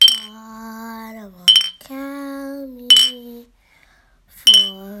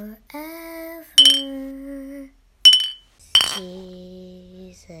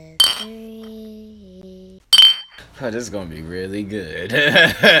Oh, this is gonna be really good.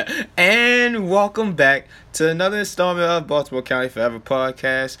 And welcome back to another installment of Baltimore County Forever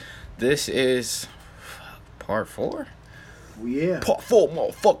podcast. This is part 4. Yeah. Part 4,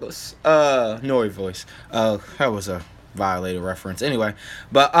 motherfuckers. Nori voice. That was a violated reference. Anyway,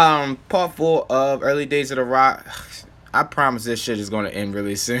 but part 4 of Early Days of the Rock. I promise this shit is gonna end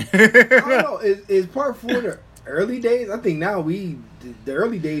really soon. I don't know. Is part 4 the early days? I think now the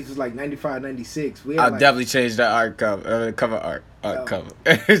early days was like 95, 96. I'll definitely change the art cover, cover art cover.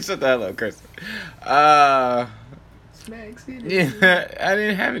 Shut the hell up, Chris. Smack City. Yeah, I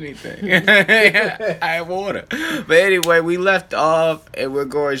didn't have anything. I had water. But anyway, we left off and we're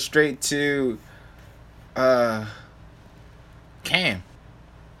going straight to Cam. Cam.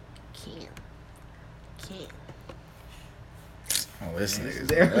 Oh, this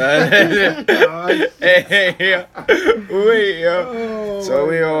nigga's Wait, yo. Oh, So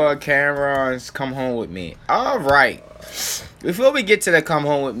we on Cameron's Come Home With Me. Alright. Before we get to the Come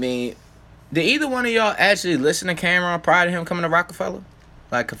Home With Me, did either one of y'all actually listen to Cameron prior to him coming to Rockefeller?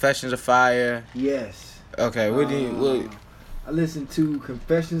 Like Confessions of Fire? Yes. Okay, what do you... I listened to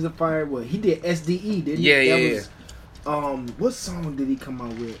Confessions of Fire. Well, he did SDE, didn't he? Yeah. What song did he come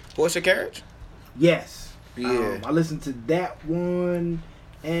out with? Horse or Carriage? Yes. Yeah. I listened to that one,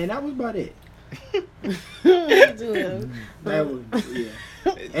 and that was about it. That was, yeah.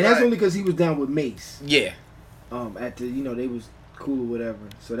 And that's only because he was down with Mace. Yeah. At the, they was cool or whatever.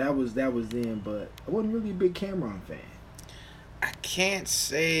 So that was then, but I wasn't really a big Cameron fan. I can't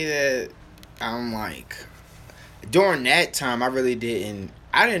say that I'm like... During that time, I really didn't...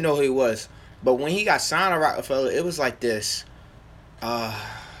 I didn't know who he was. But when he got signed to Rockefeller, it was like this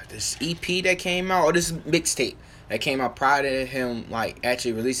EP that came out, or this mixtape that came out prior to him, like,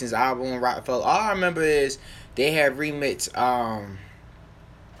 actually releasing his album on Rockefeller. All I remember is they had remixed,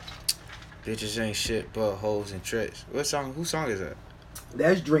 Bitches Ain't Shit But Hoes and Tricks. Whose song is that?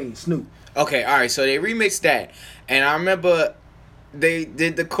 That's Dream, Snoop. Okay, alright, so they remixed that. And I remember they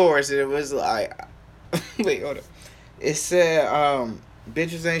did the chorus, and it was like... Wait, hold up. It said,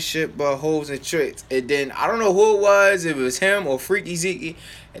 bitches ain't shit but hoes and tricks. And then, I don't know who it was. It was him or Freaky Zeke.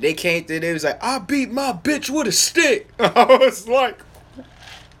 And they came through, they was like, I beat my bitch with a stick. I was like,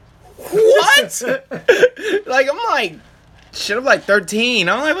 what? Like, I'm like, shit, I'm like 13.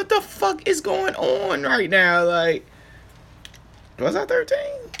 I'm like, what the fuck is going on right now? Like, was I 13?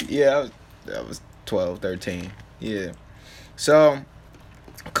 Yeah, I was 12, 13. Yeah. So,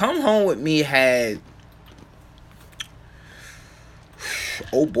 Come Home With Me had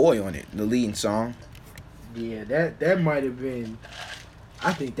Oh Boy on it, the leading song. Yeah, that might have been...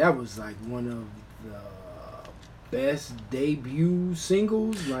 I think that was like one of the best debut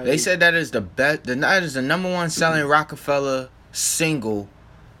singles. Like, They said that is the best. That is the number one selling Rockefeller single.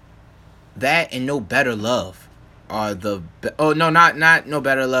 That and No Better Love are the. Oh no, not No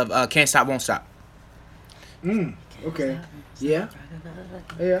Better Love. Can't Stop, Won't Stop. Okay. Yeah.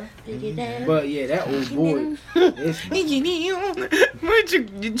 Yeah. But yeah, that Old Boy. What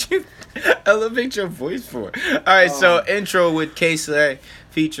did you elevate your voice for? Alright, so intro with K-Slay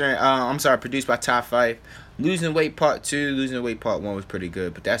featuring produced by Top 5. Losing Weight Part 2, Losing Weight Part 1 was pretty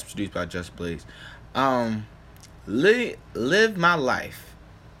good, but that's produced by Just Blaze. Live My Life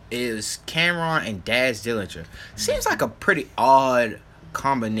is Cameron and Daz Dillinger. Seems like a pretty odd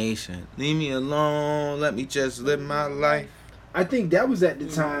combination. Leave me alone, let me just live my life. I think that was at the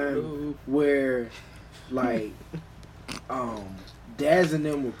time where, like, Daz and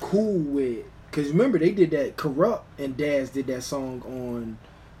them were cool with... Because remember, they did that Corrupt, and Daz did that song on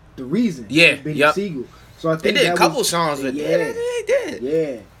The Reason. Yeah, Benny yep. Siegel. So I think They did a couple songs with yeah, they did.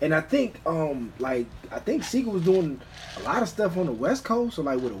 Yeah, and I think, I think Siegel was doing a lot of stuff on the West Coast, or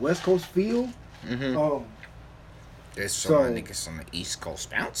like with a West Coast feel. Mm-hmm. There's some niggas on the East Coast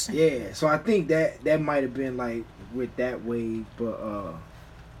bouncing. Yeah, so I think that might have been like with that wave, but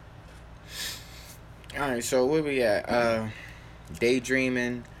Alright, so where we at?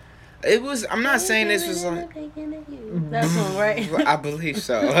 Daydreaming. It was. I'm not saying this was like. That's one, right? I believe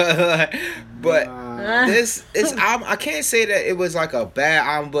so. But this album, I can't say that it was like a bad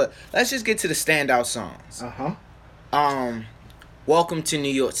album, but let's just get to the standout songs. Welcome to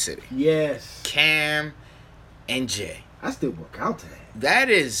New York City. Yes. Cam and Jay. I still work out to that. That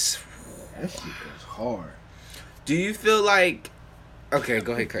shit goes hard. Do you feel like... Okay,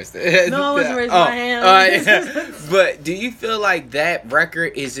 go ahead, Kristen. No, I wasn't raising my hand. Yeah. But do you feel like that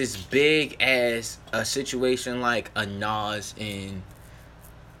record is as big as a situation like a Nas and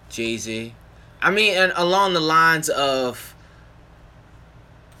Jay-Z? I mean, and along the lines of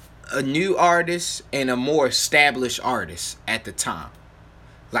a new artist and a more established artist at the time.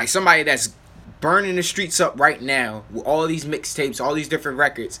 Like somebody that's burning the streets up right now with all these mixtapes, all these different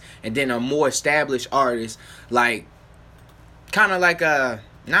records, and then a more established artist, like, kind of like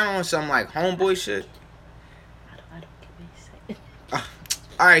not on some like Homeboy shit. I don't get what you say.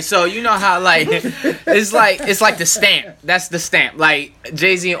 All right, so you know how like it's like the stamp. That's the stamp. Like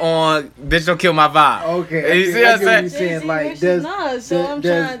Jay-Z on "Bitch Don't Kill My Vibe." Okay, You see what I'm saying? saying? Like,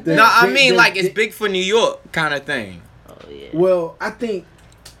 No, I mean like it's big for New York kind of thing. Oh yeah. Well, I think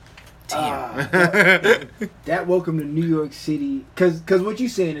Damn. that Welcome to New York City, cause what you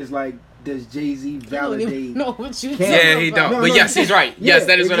saying is like, does Jay-Z validate? No, what you Cam- Yeah, he don't. No, but no, yes, he's right. Yeah, Yes,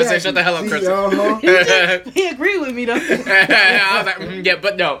 that is what I said. Shut the hell up, See, Chris. He agreed with me though. I was like, yeah,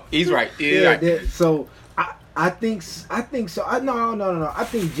 but no, he's right. He's right. So I think so. No. I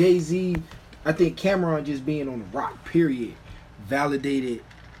think Jay-Z. I think Cameron just being on the rock period validated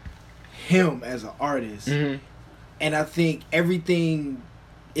him as an artist, and I think everything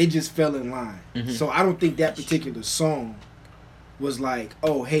it just fell in line. So I don't think that particular song was like,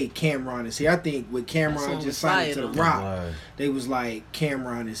 oh hey, Cameron is here. I think with Cameron just signed to the Rock, they was like,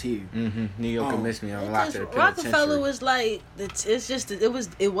 Cameron is here. New York can miss me on Lock to the Rockefeller Penitentiary. was like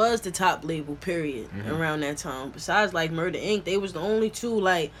it was the top label period around that time. Besides like Murder Inc., they was the only two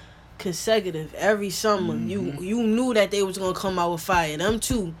like consecutive every summer. You knew that they was gonna come out with fire. Them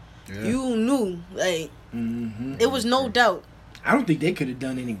two, you knew like it was no doubt. I don't think they could have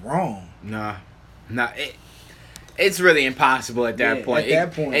done any wrong. Nah. It's really impossible at that point. At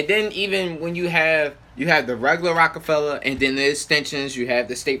that point. And then even when you have the regular Rockefeller, and then the extensions, you have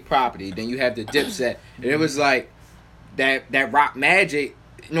the state property, then you have the Dipset, and it was like that Rock Magic.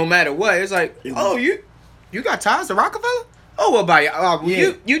 No matter what, it's like, oh, you got ties to Rockefeller? Oh, well, by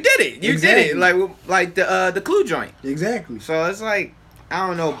you did it. You did it. Like the Clue joint. Exactly. So it's like, I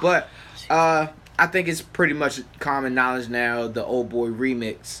don't know, but I think it's pretty much common knowledge now. The Old Boy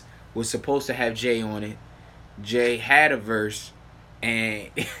remix was supposed to have Jay on it. Jay had a verse,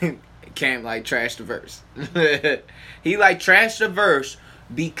 and Cam like trashed the verse. He like trashed the verse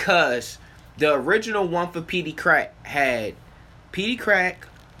because the original one for Petey Crack had Petey Crack,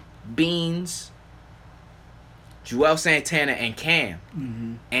 Beans, Joel Santana, and Cam.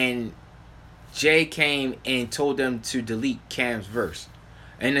 And Jay came and told them to delete Cam's verse.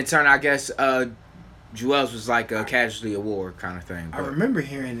 And in turn, I guess Joel's was like a casualty of war kind of thing. I remember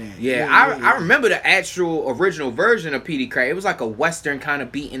hearing that. Yeah, I remember the actual original version of Petey Crack. It was like a Western kind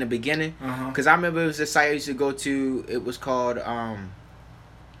of beat in the beginning. Because I remember it was a site I used to go to. It was called, not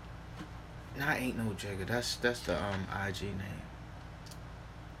Ain't No Jagger. That's the IG name.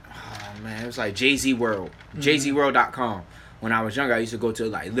 Oh, man. It was like Jay-Z World. JayZWorld.com. When I was younger, I used to go to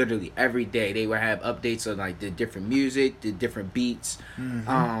like literally every day. They would have updates on like the different music, the different beats.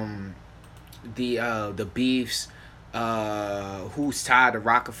 The beefs, who's tied to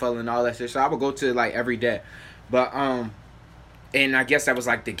Rockefeller and all that shit. So I would go to like every day. But and I guess that was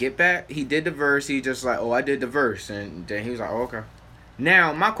like the get back. He did the verse, he just like, oh, I did the verse, and then he was like, oh, okay.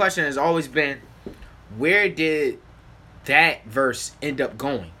 Now my question has always been, where did that verse end up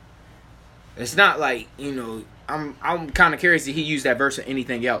going? It's not like, you know, I'm kind of curious if he used that verse or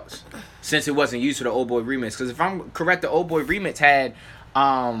anything else, since it wasn't used for the Old Boy remix. Because if I'm correct, the Old Boy remix had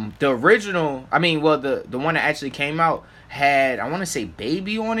the original, the one that actually came out had, I want to say,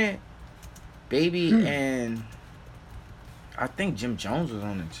 Baby on it. Baby and I think Jim Jones was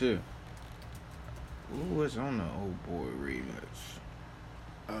on it too. Who was on the Old Boy remix?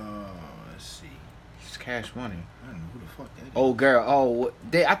 Let's see. It's Cash Money. I don't know who the fuck that is. Oh, girl. Oh,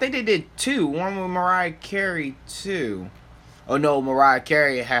 I think they did two. One with Mariah Carey too. Oh no, Mariah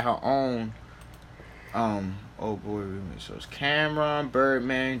Carey had her own Old Boy remix. So it's Cameron,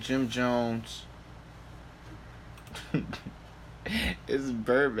 Birdman, Jim Jones. It's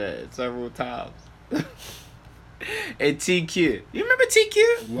Birdman several times. And TQ. You remember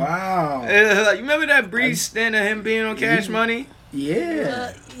TQ? Wow. You remember that brief stand of him being on Cash Money?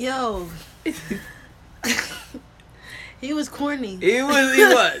 Yeah. Yo. He was corny. He was.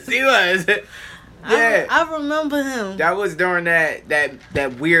 Yeah. I remember him. That was during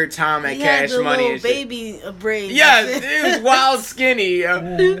that weird time at He Cash had the Money little and shit. baby braids. Yes, it was wild skinny.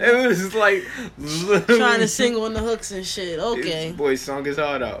 It was like Trying to sing on the hooks and shit. This Okay. boy sung his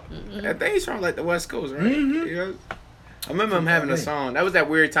heart out. I think he's from like the West Coast, right? You know? I remember him having a song. That was that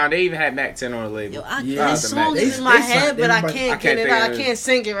weird time. They even had Mac 10 on the label. Yo, Yeah. his song is in my head, but I can't get it out. I can't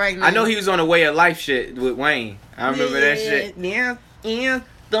sing it right now. I know he was on the Way of Life shit with Wayne. I remember that Yeah. shit. Yeah,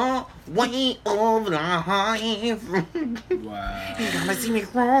 the way of life. Wow. You gonna see me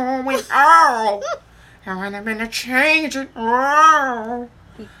growing out. And when I'm in a change it all.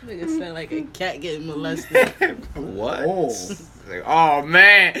 Nigga sound like a cat getting molested. What? Oh. Like, oh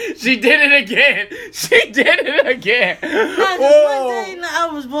man, she did it again. She did it again. One day, I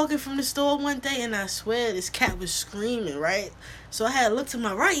was walking from the store one day, and I swear this cat was screaming, right? So I had to look to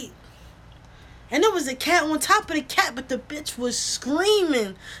my right. And there was a cat on top of the cat, but the bitch was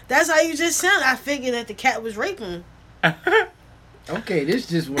screaming. That's how you just sound. I figured that the cat was raping. Okay, this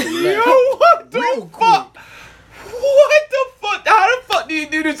just went left. Yo, what the real fuck? What the fuck? How the fuck do you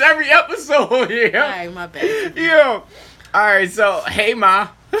do this every episode? Yeah. Alright, my bad. Yo. Alright, so Hey Ma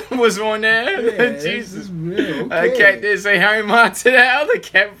was on there. Yeah, Jesus. Okay. That cat did say Hey Ma to that other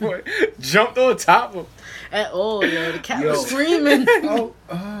cat boy. Jumped on top of him. At all, yo. The cat Yo. was screaming.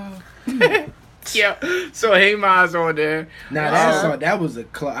 Yeah. So Hey Ma's on there. Now that was a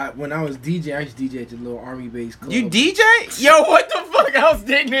club. When I was DJ, I used to DJ at the little army base club. You DJ? Yo, what the fuck else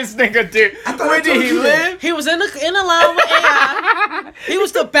did this nigga do? Where did he live? He was in the line with AI. He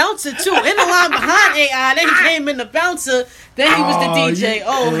was the bouncer too. In the line behind AI. Then he came in the bouncer. Then he was the DJ.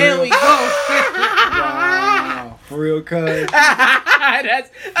 Here we go. Wow. For real, cuz.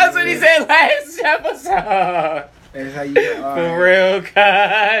 That's what he said last episode. That's how you. For real, cuz.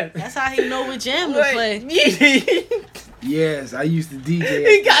 That's how he know what jam to play. Yes, I used to DJ.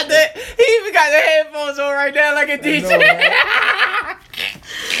 He even got the headphones on right now like a DJ.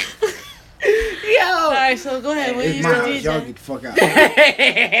 Yo. Alright, so go ahead. When It's you mine. went to DJ? Y'all get the fuck out.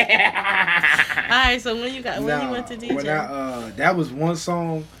 Alright, so when you went to DJ? When that was one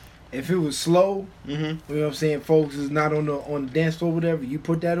song. If it was slow, you know what I'm saying, folks is not on the dance floor, or whatever. You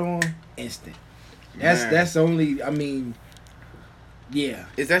put that on, instant. That's the only. I mean, yeah.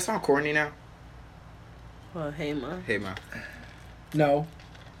 Is that song corny now? Well, Hey Ma. Hey Ma. No.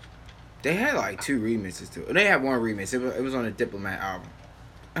 They had like 2 remixes to it. They had one remix. It was on the Diplomat album.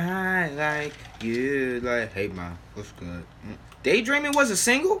 I like you, like Hey Ma. What's good? Daydreaming was a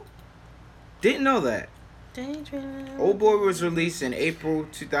single? Didn't know that. Daydreaming. Old Boy was released in April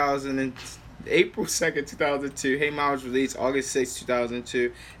 2nd, 2002. Hey Ma was released August 6th,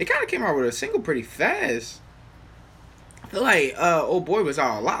 2002. It kind of came out with a single pretty fast. I feel like Old Boy was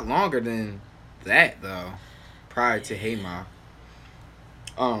out a lot longer than that though, prior to Hey Ma.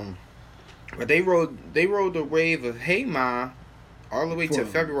 But they rode the wave of Hey Ma all the way to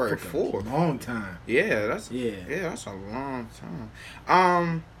February 4th. Long time. Yeah, that's a long time.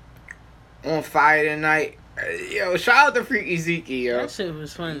 On Fire Tonight. Yo, shout out to Freaky Zeke, yo. That shit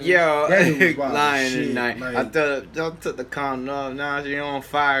was funny. Yo, That was wild Lying shit, Tonight. like- I took the condom off. Now she on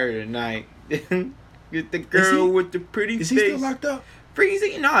fire tonight. Get the girl with the pretty Is face. he still locked up? Freaky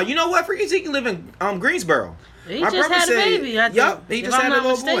Zeke? Nah, you know what? Freaky Zeke live in Greensboro. He My just brother had a said- baby. Yup, he just had a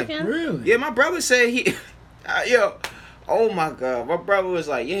little boy. Really? Yeah, my brother said he... yo, oh my God. My brother was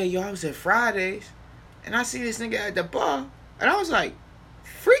like, yeah, yo, I was at Fridays. And I see this nigga at the bar. And I was like,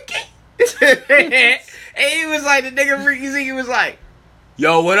 Freaky? And he was like, the nigga Freaky Zeke, he was like,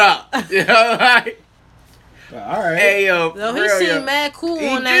 yo, what up? You know, like... All right. Hey, yo, No, he real, seemed yo. mad cool He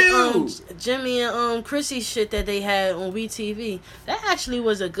on that do. Jimmy and Chrissy shit that they had on WeTV. That actually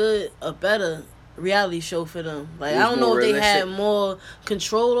was a better reality show for them. Like, It I was don't know more if they had realistic. more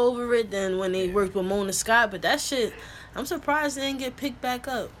control over it than when they worked with Mona Scott, but that shit, I'm surprised they didn't get picked back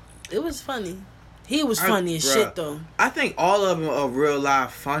up. It was funny. He was funny as bruh. shit though. I think all of them are real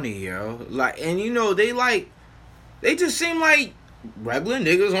life funny, yo. Like, and you know, they just seem like regular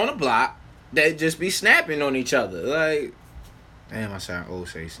niggas on the block that just be snapping on each other. Like, damn, I sound old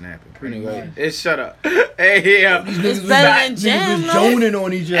say snapping. Anyway, it's shut up. Hey, yo. It's better than Niggas Jam was though. joning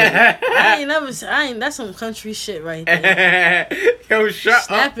on each other. That's some country shit right there. Yo, shut up.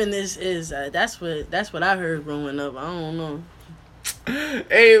 Snapping is that's what I heard growing up. I don't know.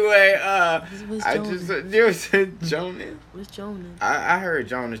 Anyway, What's I Jonas? just you said Jonas. What's Jonas? I heard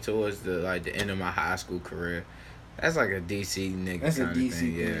Jonas towards the end of my high school career. That's like a DC nigga. That's a kinda DC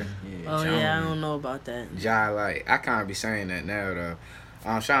thing, yeah. thing. Oh Jonas. yeah, I don't know about that. Ja, like, I can't be saying that now, though.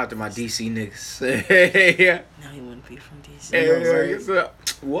 Shout out to my DC niggas. Yeah. Now he wouldn't be from DC. Hey,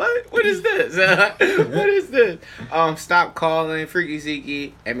 what? What is this? What is this? Stop Calling, Freaky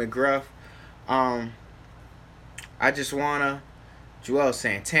Zeke, and McGruff. I Just Wanna, Joel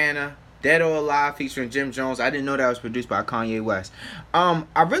Santana, Dead or Alive featuring Jim Jones. I didn't know that was produced by Kanye West. I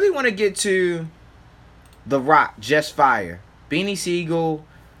really want to get to The Rock, Just Fire, Beanie Siegel,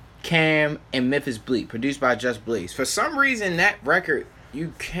 Cam, and Memphis Bleak, produced by Just Blaze. For some reason, that record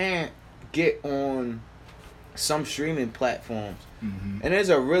you can't get on some streaming platforms. Mm-hmm. And there's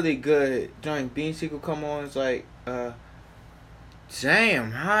a really good joint. Beanie Siegel come on, it's like, damn,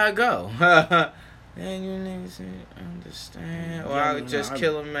 how I go? And you niggas understand. Or I would just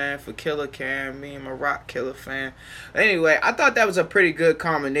kill a man for Killer Cam, me and my Rock Killer fan. Anyway, I thought that was a pretty good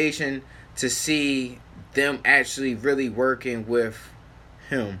combination to see them actually really working with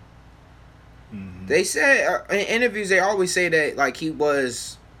him. Mhm. They said in interviews they always say that like he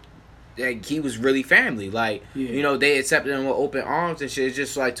was really family. Like Yeah. you know they accepted him with open arms and shit. It's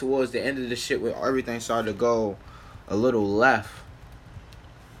just like towards the end of the shit where everything started to go a little left.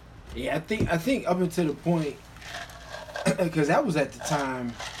 Yeah, I think up until the point, because that was at the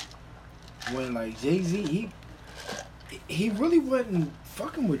time when like Jay-Z he really wasn't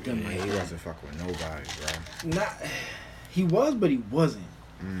fucking with them. Yeah, like he that. wasn't fucking with nobody, bro. Not he was, but he wasn't.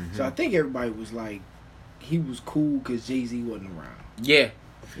 Mhm. So I think everybody was like, he was cool because Jay-Z wasn't around. Yeah,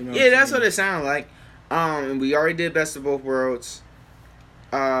 You know yeah, that's I'm what it sounded like. And we already did Best of Both Worlds.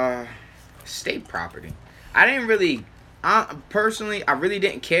 State Property. I didn't really, personally, I really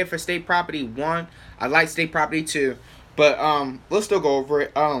didn't care for State Property 1. I liked State Property 2. But, let's still go over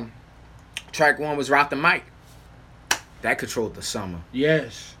it. Track 1 was Rock the Mic. That controlled the summer.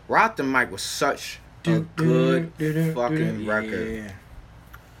 Yes. Rock the Mic was such a good fucking record. Yeah.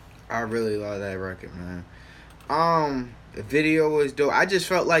 I really love that record, man. The video was dope. I just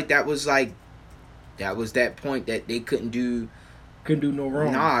felt like that was that point that they couldn't do no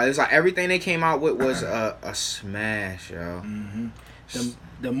wrong. Nah, it's like everything they came out with was a smash, yo. Mm-hmm.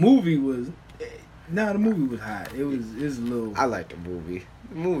 The movie was, the movie was hot. It was a little. I like the movie.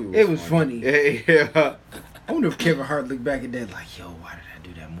 The movie was It was funny. Yeah. I wonder if Kevin Hart looked back at that like, yo, why did I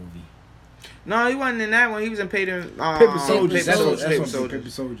do that movie? No, he wasn't in that one. He was in Paper Soldiers. Soldiers. Paper That's what Soldiers. Paper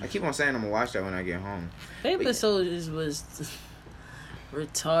Soldiers. I keep on saying I'm gonna watch that when I get home. Paper Soldiers was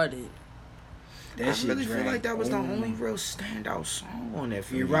retarded. That I shit really feel dragged like that was the on. only real standout song on there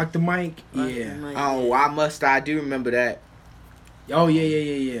for You me. Rock the Mic. Rock the Yeah. Mic, Oh, yeah. I do remember that. Oh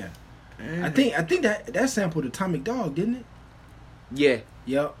yeah. Mm. I think that sampled Atomic Dog, didn't it? Yeah,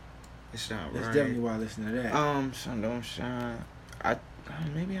 Yep. it's not That's right. definitely why I listen to that. Sun Don't Shine.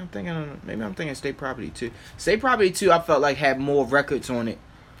 Maybe I'm thinking State Property 2. State Property 2 I felt like had more records on it.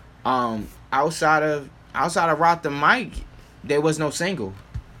 Outside of Rock the Mic, there was no single.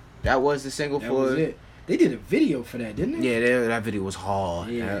 That was the single That for was it. They did a video for that, didn't they? Yeah, that video was hard.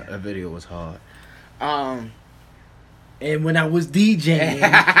 Yeah. That video was hard. And when I was DJing,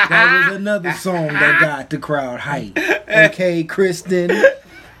 that was another song that got the crowd hype. Okay, Kristen.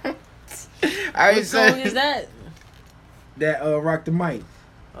 I What song is that? That Rock the Mic.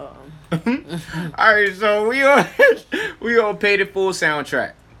 Alright, so we all Paid in Full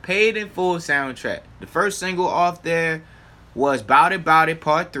soundtrack. Paid in Full soundtrack. The first single off there was Bout It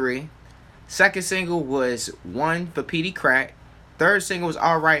Part 3. Second single was One for Petey Crack. Third single was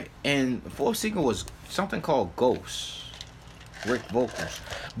Alright. And the fourth single was something called Ghost. Rick vocals.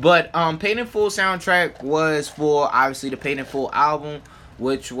 But Paid in Full soundtrack was for obviously the Paid in Full album,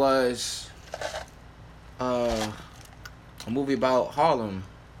 which was a movie about Harlem.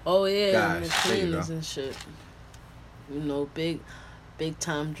 Oh yeah, and the Guys, there you cleaners go. and shit. You know, big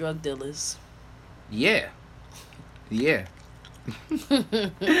time drug dealers. Yeah. Yeah,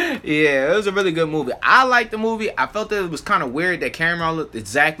 it was a really good movie. I liked the movie. I felt that it was kind of weird that Cameron looked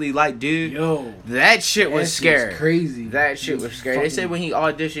exactly like dude. Yo. That shit was That scary. shit's crazy. That shit was scary. They said when he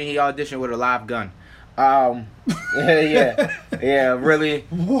auditioned with a live gun. Really,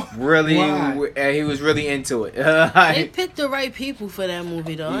 Why? he was really into it. They picked the right people for that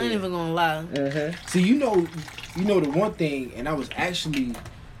movie though. I ain't Yeah. even gonna lie. See, you know the one thing, and I was actually,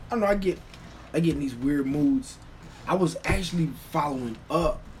 I don't know, I get in these weird moods. I was actually following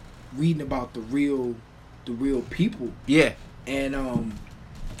up, reading about the real people, Yeah, and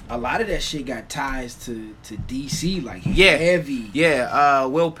a lot of that shit got ties to DC, like Yeah. heavy. yeah.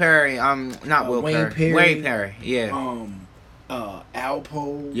 Will Perry. Not Will Wayne Perry. Perry. Wayne Perry. Yeah.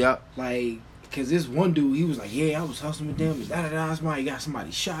 Alpo. Yep. Like, cause this one dude, he was like, yeah, I was hustling with them. Somebody got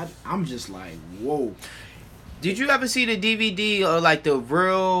somebody shot. I'm just like, whoa. Did you ever see the DVD or like the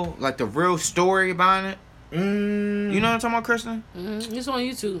real story behind it? You know what I'm talking about, Kristen? It's on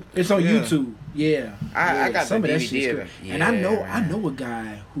YouTube. It's on Yeah. YouTube. Yeah. I got some the of that DVD shit's of good. it. And I Yeah. know a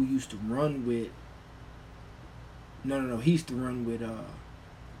guy who used to run with. No. He used to run with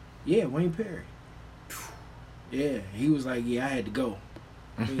Wayne Perry. Yeah, he was like, yeah, I had to go.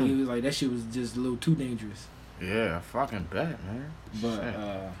 He was like, that shit was just a little too dangerous. Yeah, I fucking bet, man. But Shit.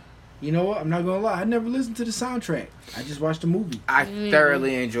 you know what? I'm not gonna lie. I never listened to the soundtrack. I just watched the movie. I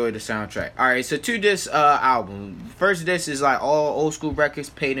thoroughly enjoyed the soundtrack. All right, so to this album, first disc is like all old school records,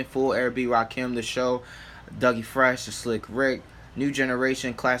 Paid in Full, Eric B. Rakim, The Show, Dougie Fresh, The Slick Rick, New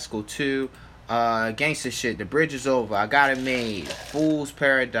Generation, Classical 2, Gangsta Shit, The Bridge Is Over, I Got It Made, Fool's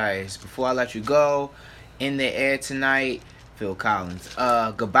Paradise, Before I Let You Go, In the Air Tonight, Phil Collins,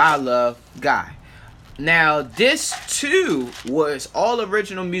 Goodbye Love, Guy. Now, this too was all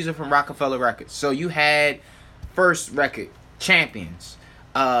original music from Rockefeller Records. So you had first record, Champions,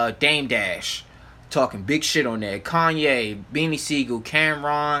 Dame Dash, talking big shit on there. Kanye, Beanie Siegel,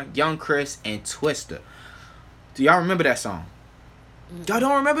 Cameron, Young Chris, and Twista. Do y'all remember that song? Y'all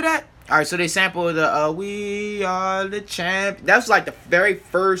don't remember that? Alright, so they sampled the We Are the Champ. That's like the very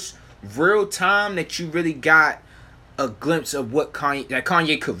first real time that you really got a glimpse of what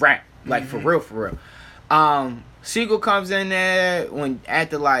Kanye could rap. Like, for real. Siegel comes in there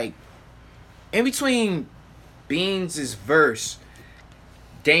after like in between Beans' verse,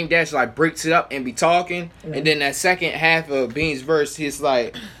 Dame Dash like breaks it up and be talking, and then that second half of Beans' verse, he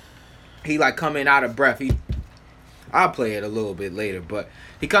coming out of breath. I'll play it a little bit later, but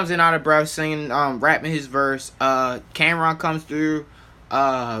he comes in out of breath, singing, rapping his verse. Cameron comes through,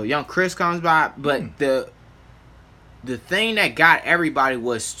 Young Chris comes by, but the thing that got everybody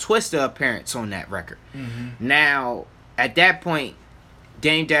was Twista appearance on that record. Now, at that point,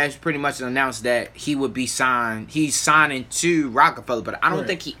 Dame Dash pretty much announced that he would be signed. He's signing to Rockefeller, but I don't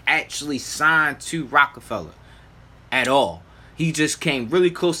think he actually signed to Rockefeller at all. He just came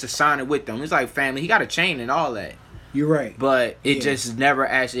really close to signing with them. It's like family. He got a chain and all that. You're right. But it just never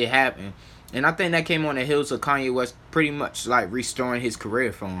actually happened. And I think that came on the heels of Kanye West pretty much like restoring his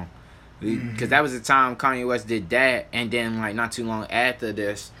career for him. Because that was the time Kanye West did that, and then like not too long after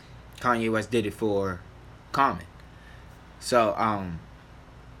this, Kanye West did it for Common. So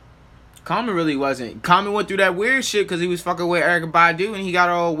Common really wasn't. Common went through that weird shit because he was fucking with Erykah Badu, and he got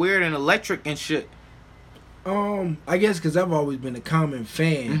all weird and electric and shit. I guess because I've always been a Common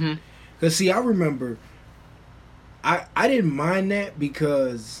fan. Because see, I remember, I didn't mind that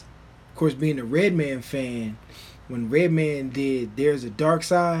because, of course, being a Redman fan, when Redman did "There's a Dark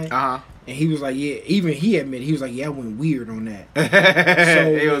Side," and he was like, yeah, even he admitted, he was like, yeah, I went weird on that.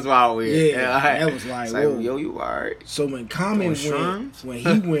 So it was wild weird. Yeah, that was like, whoa. Yo, you alright? So when Common when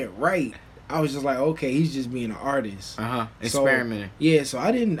he went right, I was just like, okay, he's just being an artist. Experimenting. So, yeah, so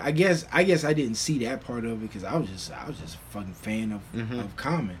I didn't. I guess I didn't see that part of it because I was just a fucking fan of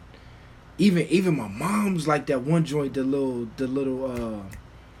Common. Even my mom's like that one joint, the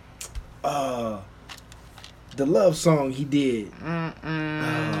love song he did.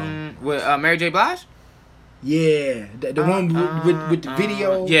 With Mary J. Blige? Yeah, the one with the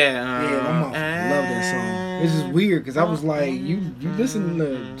video. Yeah, my mom loved that song. This is weird because I was like, you listen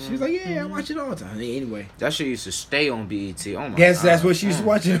to. She was like, yeah, I watch it all the time. Anyway, that shit used to stay on BET. Oh my god. That's what she used to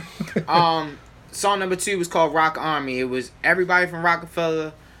watch it. Song number 2 was called Rock Army. It was everybody from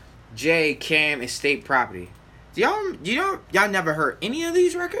Rockefeller, Jay, Cam, and State Property. Y'all never heard any of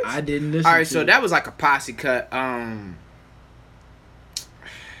these records? I didn't listen. All right, so that was like a posse cut.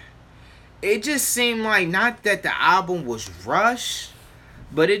 It just seemed like, not that the album was rushed,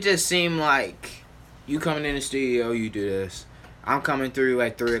 but it just seemed like you coming in the studio, you do this. I'm coming through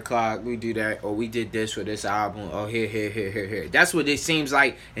at 3 o'clock, we do that, or we did this for this album, or here. That's what it seems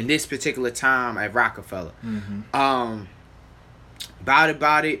like in this particular time at Rockefeller.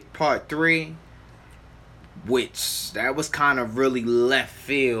 Bout It, Part 3, which that was kind of really left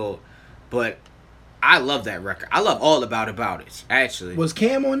field, but I love that record. I love all About It, actually. Was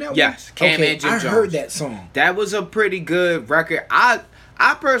Cam on that one? Yes, Cam and Jim Jones. I heard that song. That was a pretty good record. I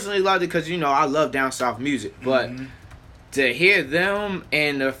personally loved it because, I love down south music, but to hear them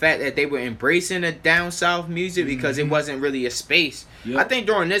and the fact that they were embracing the down south music because it wasn't really a space. I think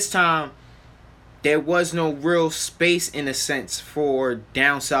during this time, there was no real space in a sense for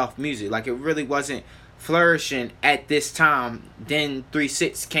down south music. Like, it really wasn't flourishing at this time. Then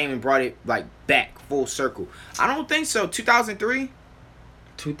 3-6 came and brought it like back full circle. I don't think so. 2003.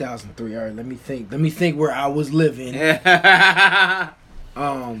 2003. All right, let me think where I was living. Let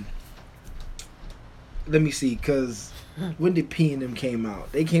me see, cause when did P&M came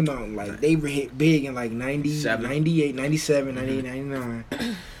out? They came out like they were hit big in like 90, 98, 97, 98, 99.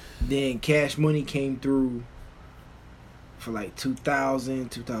 Then Cash Money came through for like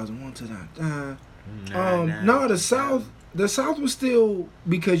 2000, 2001, 2000. No, the South was still,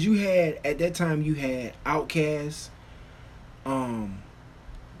 because you had, at that time you had Outkast.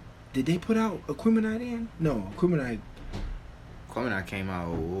 Did they put out Aquemini then? No, Aquemini came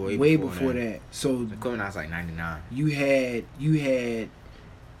out way before that. So Aquemini's like 99. You had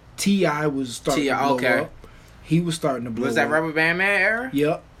T.I. was starting to blow up. He was starting to blow up. Was that Rubber Band Man era?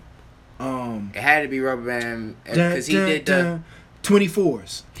 Yep. It had to be Rubber Band because he did the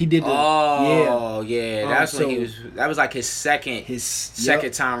 24s. He did the yeah. That's when he was. That was like his second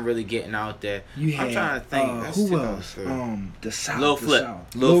time really getting out there. I'm trying to think. Who else? The South.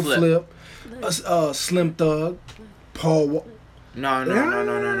 Lil Flip. Slim Thug. Paul. No.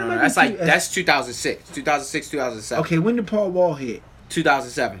 Maybe That's 2006, 2007. Okay, when did Paul Wall hit?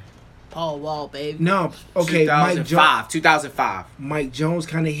 2007. Paul Wall, baby. No, okay, 2005. Mike Jones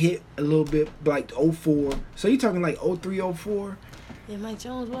kind of hit a little bit like 04. So you talking like 03, 04? Yeah, Mike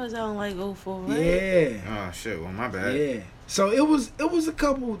Jones was out in like 04, right? Yeah. Oh shit! Well, my bad. Yeah. So it was a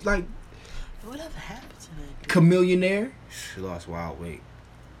couple like Whatever happened to that dude? Chamillionaire. She lost wild weight.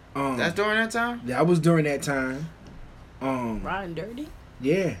 Um, That's during that time. that was during that time. Riding Dirty?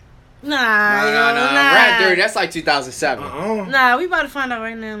 Yeah. Nah, Nah. Rat Dirty. That's like 2007. Nah, we about to find out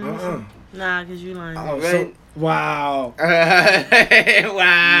right now. Uh-uh. Nah, cause you lying. Oh, Right. so, wow.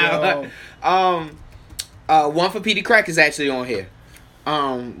 Wow. Yo. One for PD Crack is actually on here.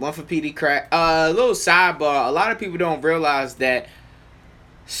 One for PD Crack. A little sidebar. A lot of people don't realize that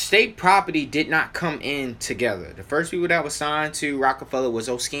State Property did not come in together. The first people that was signed to Rockefeller was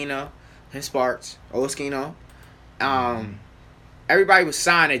Oskino and Sparks. Oskino. Everybody was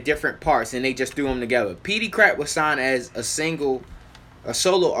signed at different parts, and they just threw them together. PD Crack was signed as a solo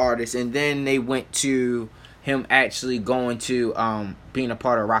artist, and then they went to him actually going to being a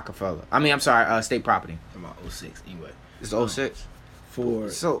part of Rockefeller. I'm sorry, State Property. I'm about 06 anyway. It's 06.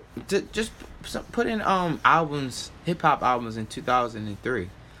 So just put in albums, hip hop albums in 2003,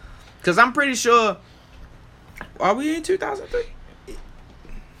 because I'm pretty sure. Are we in 2003?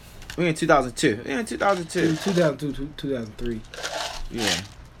 We're in 2002. Yeah, in 2002. 2003. Yeah.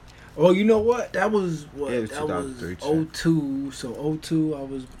 Oh, you know what? That was what? Yeah, it was that 2003 was 02. So 02, I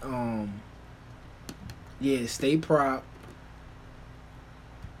was State Prop.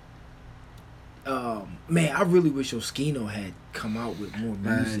 Man, I really wish Oskino had come out with more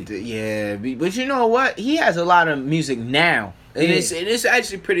music. Yeah, but you know what? He has a lot of music now, and it's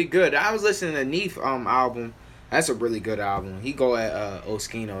actually pretty good. I was listening to Neef album. That's a really good album. He go at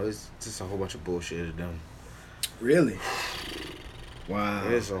Oskino. It's just a whole bunch of bullshit to them. Really? Wow.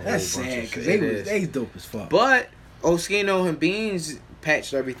 It's a whole That's bunch sad of because shit. they dope as fuck. But Oskino and Beans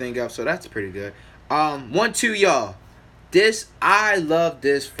patched everything up, so that's pretty good. 1, 2, y'all. I love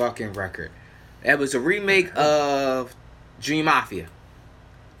this fucking record. It was a remake of Dream Mafia.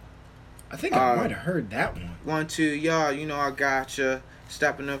 I think I might have heard that one. 1, 2, y'all. You know I gotcha.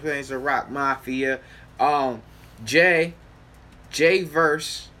 Stepping up things of Rock Mafia. Jay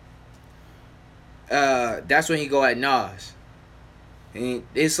verse. That's when he go at Nas. And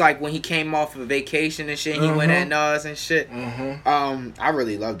it's like when he came off of vacation and shit. He went at Nas and shit. I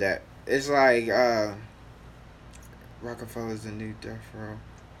really love that. It's like Rockefeller's the new Death Row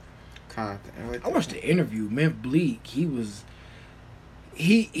kind of thing. I watched the interview. Memphis Bleak.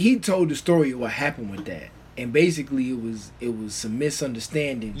 He told the story of what happened with that, and basically it was some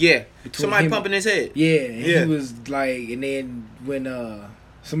misunderstanding. Yeah, between somebody him, pumping his head. Yeah, and he was like, and then when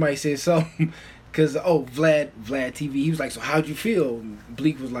somebody said something, cause Vlad TV, he was like, so how'd you feel?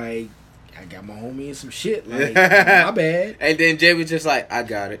 Bleak was like, I got my homie in some shit, like my bad. And then Jay was just like, I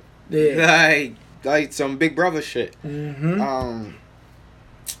got it. Yeah, like some Big Brother shit. Mm-hmm.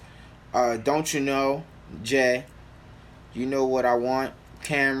 Don't you know, Jay? You know what I want,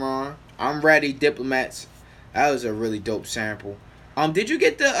 Cameron. I'm ready, Diplomats. That was a really dope sample. Did you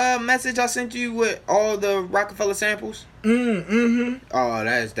get the message I sent you with all the Rockefeller samples? Mm-hmm. Oh,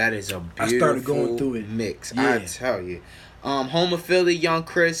 that is a beautiful I started going through it. mix. Yeah. I tell you. Home of Philly, Young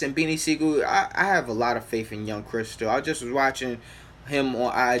Chris, and Beanie Siegel. I have a lot of faith in Young Chris still. I just was watching him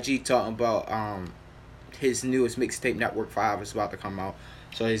on IG talking about his newest mixtape, Network 5, is about to come out.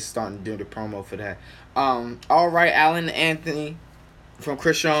 So he's starting to do the promo for that. All right, Alan Anthony from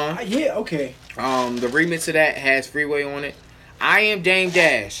Krishan. Yeah, okay. The remix of that has Freeway on it. I Am Dame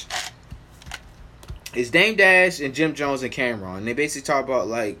Dash. It's Dame Dash and Jim Jones and Cameron. They basically talk about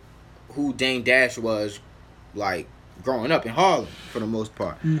like who Dame Dash was like growing up in Harlem for the most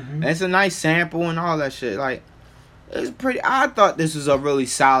part. Mm-hmm. And it's a nice sample and all that shit. Like it's pretty. I thought this was a really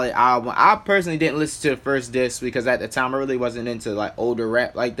solid album. I personally didn't listen to the first disc because at the time I really wasn't into like older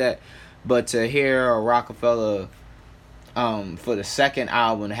rap like that. But to hear a Rockefeller for the second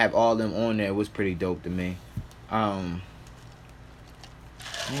album to have all them on there was pretty dope to me.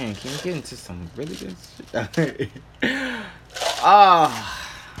 Man, can we get into some really good shit?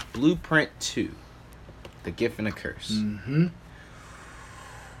 Blueprint 2. The Gift and the Curse. Mm-hmm.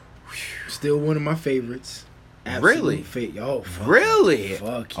 Still one of my favorites. Really? Fuck really?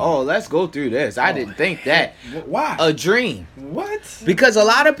 Fuck yeah. Oh, let's go through this. I didn't think that. Why? A Dream. What? Because a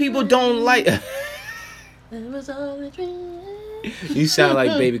lot of people don't like... It was all a dream. You sound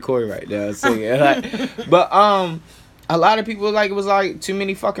like Baby Corey right now singing. But a A lot of people like it was like too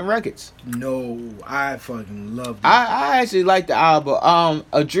many fucking records. No, I fucking loved it. I actually like the album.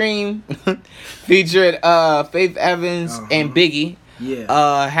 A Dream featured Faith Evans and Biggie.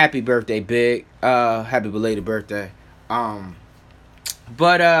 Yeah. Happy birthday, Big. Happy belated birthday. So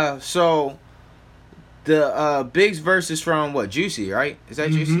the Big's verse is from what? Juicy, right? Is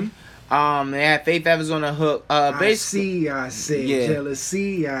that Juicy? They had Faith Evans on the hook. I said. Yeah.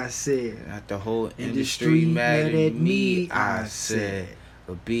 Jealousy, I said. Not the whole Industry industry mad at me, I said.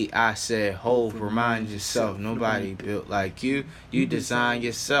 A beat, I said. Hope, remind yourself. Nobody built like you. You design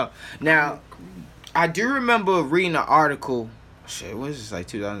yourself. Now, I do remember reading an article. Shit, what is this, like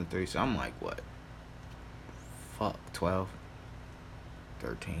 2003? So I'm like, what? Fuck, 12?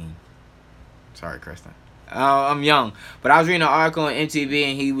 13? Sorry, Kristen. I'm young, but I was reading an article on MTV,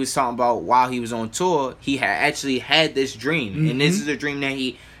 and he was talking about while he was on tour, he had actually had this dream, and this is a dream that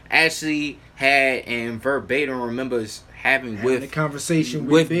he actually had and verbatim remembers having with a conversation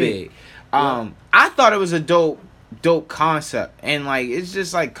with Big. Big. I thought it was a dope concept, and like it's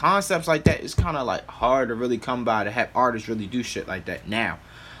just like concepts like that. It's kind of like hard to really come by to have artists really do shit like that now.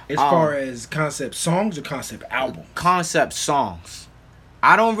 As far as concept songs or concept albums? Concept songs.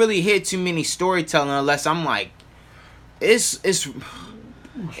 I don't really hear too many storytelling unless I'm like, it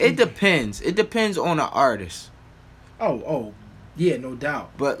depends. It depends on the artist. Oh, yeah, no doubt.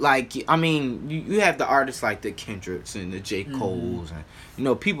 But like, I mean, you have the artists like the Kendricks and the J. Coles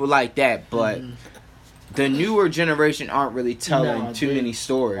and people like that. But the newer generation aren't really telling too many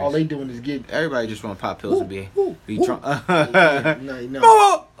stories. All they doing is get everybody just want to pop pills and be drunk.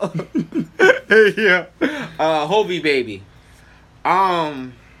 No. Yeah. Hobie Baby.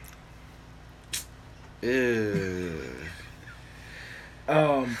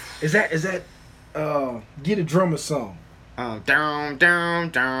 Is that Get a Drummer song? Down.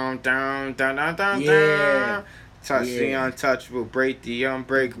 Yeah. Touch the untouchable, break the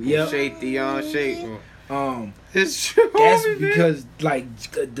unbreakable, shake the unshakable. It's true. That's because like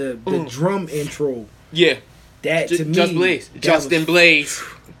the drum intro. Yeah. That to me, Just Blaze. Justin Blaze.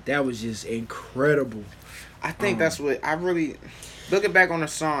 That was just incredible. I think that's what I really looking back on the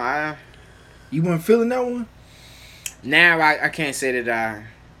song. You weren't feeling that one? Now I can't say that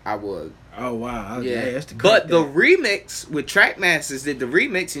I would. Oh wow! Yeah, that's the but the remix with Trackmasters did the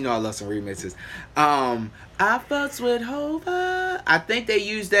remix. You know I love some remixes. I fucks with Hova. I think they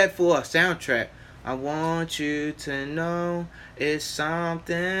used that for a soundtrack. I want you to know it's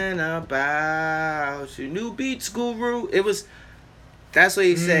something about you. New Beats Guru. It was. That's what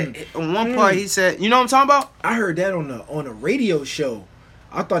he said. On one part, he said, "You know what I'm talking about?" I heard that on a radio show.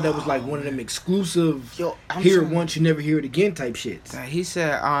 I thought that was like one of them exclusive, hear it once, you never hear it again type shits. He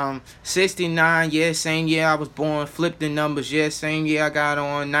said, 69, yeah, same year I was born, flipped the numbers, yeah, same year I got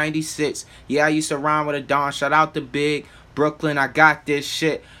on, 96, yeah, I used to rhyme with a Don, shout out to Big, Brooklyn, I got this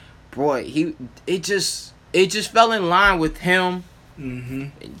shit. Boy, it just fell in line with him,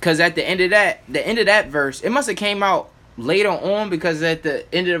 because at the end of that verse, it must have came out later on, because at the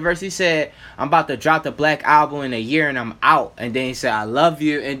end of the verse he said, I'm about to drop the Black album in a year and I'm out, and then he said I love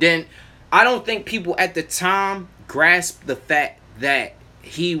you, and then I don't think people at the time grasped the fact that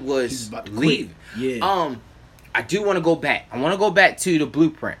he was leaving. Yeah. I do want to go back. I want to go back to the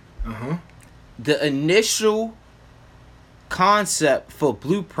Blueprint. The initial concept for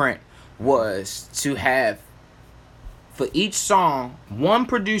Blueprint was to have for each song one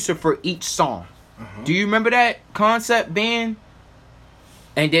producer for each song. Do you remember that concept being?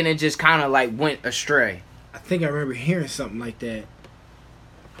 And then it just kind of like went astray. I think I remember hearing something like that.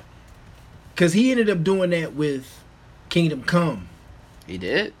 Because he ended up doing that with Kingdom Come. He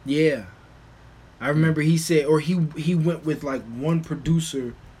did? Yeah. I remember he said, or he went with like one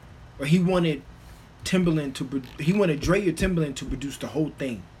producer, or he wanted Timbaland he wanted Dre or Timbaland to produce the whole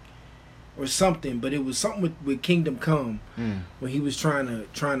thing. Or something, but it was something with Kingdom Come when he was trying to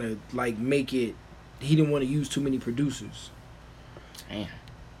like make it. He didn't want to use too many producers. Damn.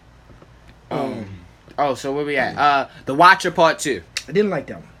 So where we at? The Watcher Part 2. I didn't like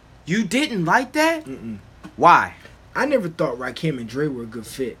that one. You didn't like that? Why? I never thought Rakim and Dre were a good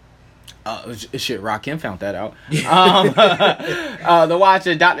fit. Shit, Rakim found that out. The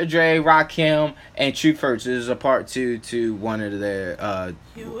Watcher, Dr. Dre, Rakim, and Truth Hurts is a part 2 to one of their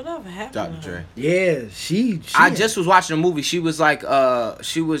whatever happened Dr. Dre. Yeah, she I just was watching a movie. She was like in a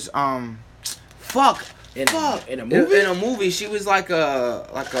movie? In a movie, she was like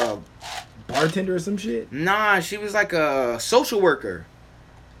a bartender or some shit? Nah, she was like a social worker.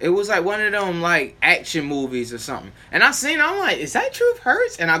 It was like one of them like action movies or something. And I seen it, I'm like, is that Truth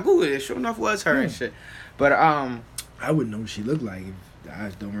Hurts? And I googled it. Sure enough was her and shit. But I wouldn't know what she looked like. I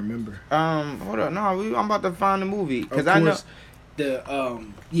just don't remember. Hold on. No, I'm about to find the movie because Of I know. course,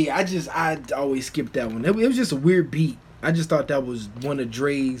 I always skip that one. It was just a weird beat. I just thought that was one of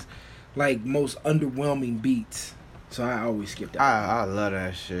Dre's like most underwhelming beats. So I always skip that. I love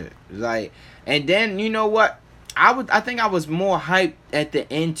that shit. Like, and then you know what? I think I was more hyped at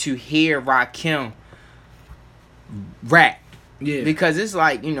the end to hear Rakim rap. Yeah. Because it's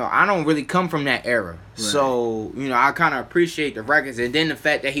like, you know, I don't really come from that era. Right. So, you know, I kind of appreciate the records. And then the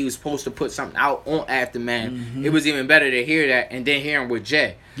fact that he was supposed to put something out on Aftermath, it was even better to hear that and then hear him with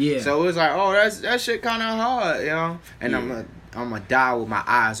Jay. Yeah. So it was like, oh, that shit kind of hard, you know? And I'm gonna die with my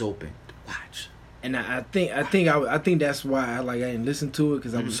eyes open. Watch. And I think that's why I didn't listen to it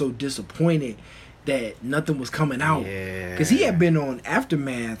because I was so disappointed that nothing was coming out. Yeah. Because he had been on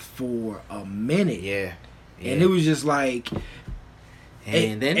Aftermath for a minute. Yeah. And it was just like...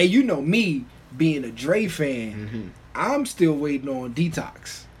 And you know me being a Dre fan, I'm still waiting on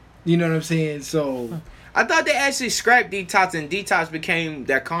Detox. You know what I'm saying? So I thought they actually scrapped Detox and Detox became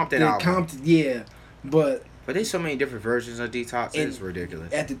that Compton album. Compton, yeah, but there's so many different versions of Detox. It's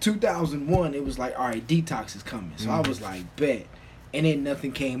ridiculous. At the 2001, it was like, all right, Detox is coming. So I was like, bet, and then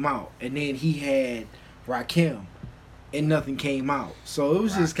nothing came out. And then he had Rakim. And nothing came out. So it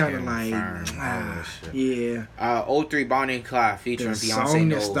was just kind of like, yeah. 03 Bonnie and Clyde featuring Beyonce. The song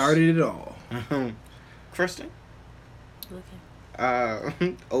that started it all. Kristen?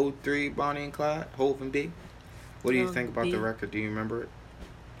 Okay. 03 Bonnie and Clyde, Hov and B. What do you think about the record? Do you remember it?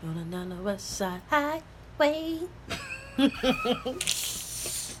 Rolling down the west side highway.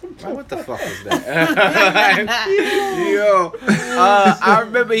 What the fuck was that? Yo, I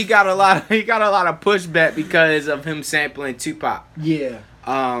remember he got a lot of pushback because of him sampling Tupac. Yeah.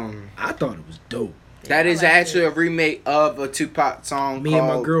 I thought it was dope. That is actually a remake of a Tupac song. Me and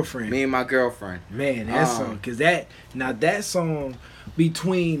My Girlfriend. Man, that song, cause that song,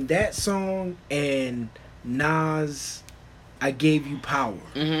 between that song and Nas, I Gave You Power,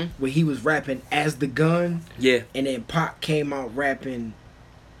 where he was rapping as the gun. Yeah. And then Pac came out rapping.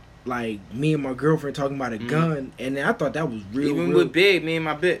 Like, Me and My Girlfriend talking about a gun, and I thought that was real. Even with Big, Me and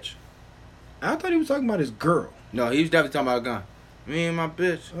My Bitch. I thought he was talking about his girl. No, he was definitely talking about a gun. Me and my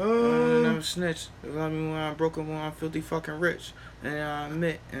bitch. I never snitch. They love me when I'm broken, when I'm filthy fucking rich. And I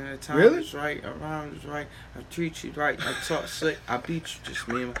admit, and the time is right, around is right. I treat you right, I talk slick, I beat you. Just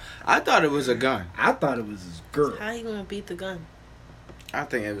me and I thought it was a gun. I thought it was his girl. How you gonna beat the gun? I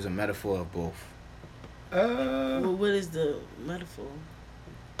think it was a metaphor of both. Well, what is the metaphor?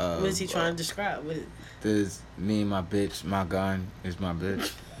 What is he trying to describe? This me and my bitch, my gun is my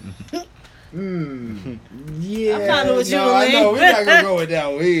bitch. Yeah. I kind of what you mean. I know. We're not gonna go with that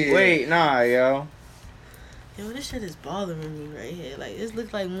way. Wait, nah, yo. Yo, this shit is bothering me right here. Like, this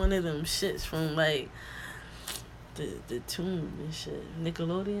looks like one of them shits from like the Toon and shit.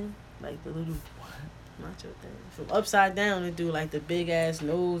 Nickelodeon, like the little not your thing. From Upside Down, they do like the big ass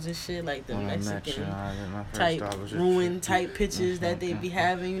nose and shit, like the Mexican type ruin type pictures that they be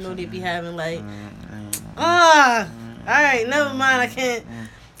having. You know, they be having like all right, never mind. I can't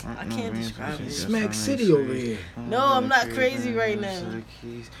describe it. Smack City over here. No, I'm not crazy right now.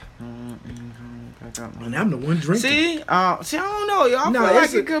 And I'm the one drinking. See, I don't know, y'all. I feel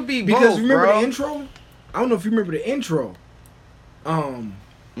like it could be because both, remember bro. the intro? I don't know if you remember the intro.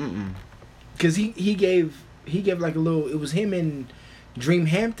 Because he gave like a little. It was him and Dream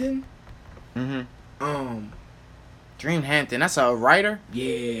Hampton. Dream Hampton. That's a writer.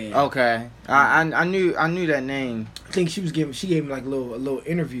 Yeah. Okay. I knew that name. I think she gave him like a little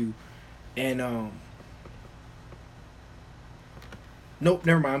interview, and nope,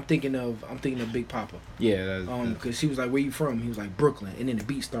 never mind. I'm thinking of Big Papa. Yeah. Because she was like, "Where you from?" He was like, "Brooklyn," and then the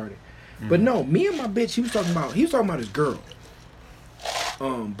beat started. But no, Me and My Bitch. He was talking about his girl.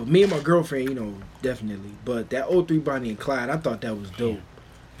 But Me and My Girlfriend, you know, definitely. But that 03 Bonnie and Clyde, I thought that was dope.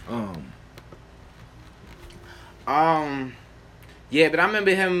 Yeah, but I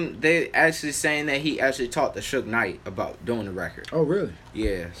remember they actually saying that he actually talked to Suge Knight about doing the record. Oh, really?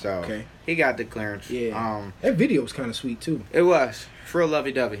 Yeah, so he got the clearance. Yeah. That video was kind of sweet too. It was. For a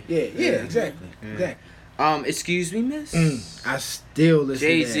lovey-dovey. Yeah, exactly. Yeah. Exactly. Excuse me, miss? I still listen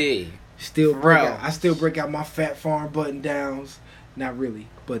Jay-Z. to that. I still break out my Fat Farm button downs. Not really,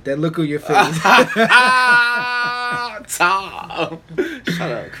 but that look on your face. Tom.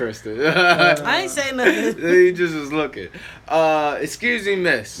 Shut up, Kristen. I ain't saying nothing. He just was looking. Excuse me,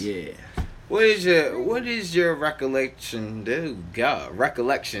 miss. Yeah. What is your recollection? Dude, God,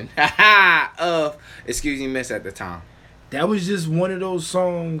 recollection of Excuse Me, Miss at the time? That was just one of those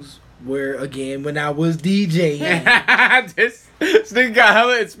songs where, again, when I was DJing. This nigga got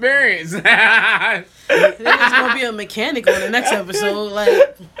hella experience. There's gonna be a mechanic on the next episode.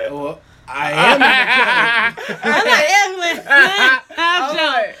 Like, Well, I am. I'm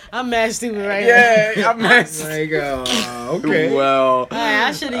like, I'm mad stupid right now. Yeah, I'm messed. Like, okay. Well, Alright,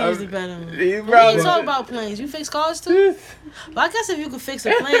 I should have used it better. you We probably ain't talk about planes. You fix cars too? But I guess if you could fix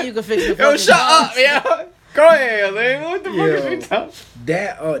a plane, you could fix the fucking Yo, shut cars. up, yo. Go ahead, Lane. What the fuck is you talking?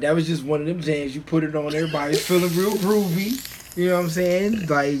 That was just one of them jams. You put it on, everybody's feeling real groovy. You know what I'm saying?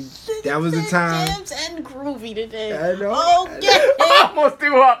 Like, that was the time. Jams and groovy today. I know. Okay. I almost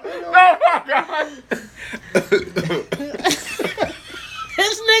threw up. Oh my god.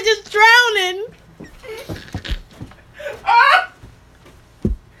 This nigga's drowning.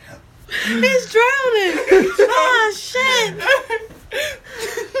 He's drowning. Oh shit.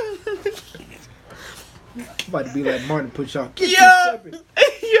 I'm about to be like Martin, put y'all. Get Yo. this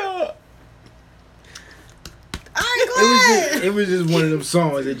Yo. Alright, go ahead. It was just one of them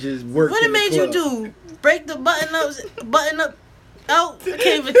songs that just worked. What it in the made you club. do? Break the button up. Oh, I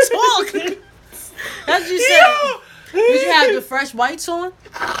can't even talk. That's what you said. Yo. Did you have the fresh whites on?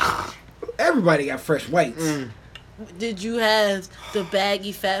 Everybody got fresh whites. Did you have the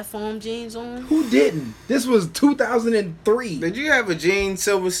baggy fat foam jeans on? Who didn't? This was 2003. Did you have a jean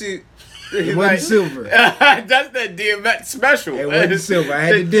silver suit? It wasn't silver. That's the DMX special. It wasn't silver. I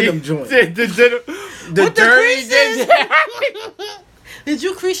had the denim joint. The denim. The With the dirty creases? denim. Did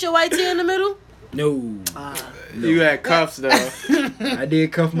you crease your white tee in the middle? No. You had cuffs though. I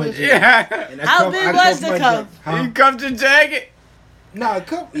did cuff my jacket. Yeah. And How big was cuffed the my cuff? jacket. Huh? You cuffed your jacket. Nah, a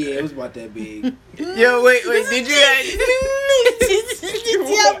cuff. Yeah, it was about that big. Yo, wait. Did you have? Did you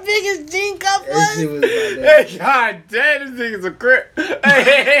see how big his jean cuff That shit was? was about that. Hey, god damn, this nigga's a crip.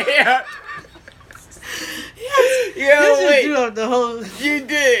 Hey, This yo, just wait. threw up the whole. You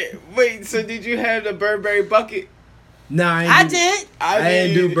did. Wait, so did you have the Burberry bucket? Nah, I did. I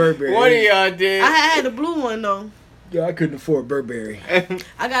didn't do Burberry. One of y'all did. I had a blue one though. Yo, I couldn't afford Burberry.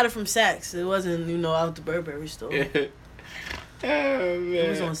 I got it from Saks. It wasn't, out the Burberry store. Oh, It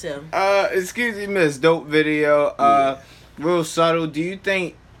was man. on sale. Excuse me, Miss Dope Video. Real subtle. Do you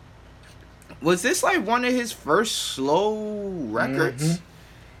think was this like one of his first slow records? Mhm.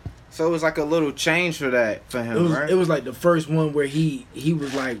 So it was like a little change for him, right? It was like the first one where he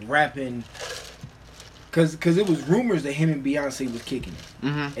was like rapping. Cause it was rumors that him and Beyonce was kicking it.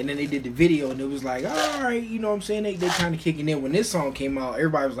 Mm-hmm. And then they did the video and it was like, all right, you know what I'm saying? They kind of kicking in. When this song came out,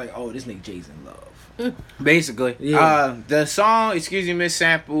 everybody was like, oh, this nigga Jay's in love. Basically, Yeah. The song, excuse me, Miss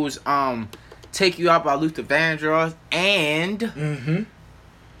samples, "Take You Out" by Luther Vandross and Mm-hmm.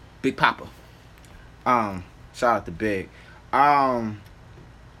 Big Papa. Shout out to Big.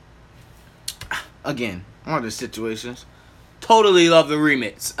 Again, one of the situations. Totally love the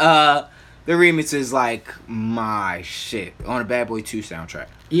remix. The remix is like my shit on the Bad Boy 2 soundtrack.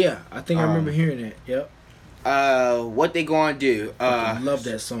 Yeah, I think I remember hearing that. Yep. What they gonna do? I love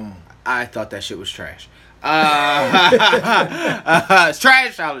that song. I thought that shit was trash. It's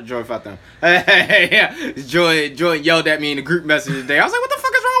trash. Shout out to Joy fuck them. Yeah, Joy yelled at me in the group message today. I was like, what the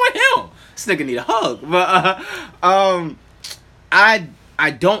fuck is wrong with him? This nigga need a hug. But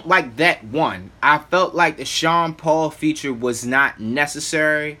I don't like that one. I felt like the Sean Paul feature was not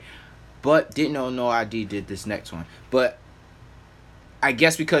necessary, but didn't know No ID did this next one. But I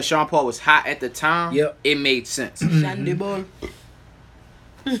guess because Sean Paul was hot at the time, Yep. it made sense. Shandy ball.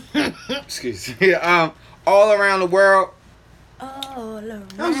 Excuse me. All Around the World. That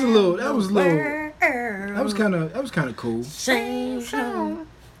was kind of cool. Same song.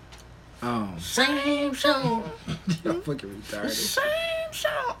 Same song. I'm fucking retarded. Same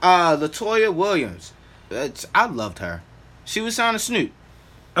song. Latoya Williams. I loved her. She was sounding Snoop.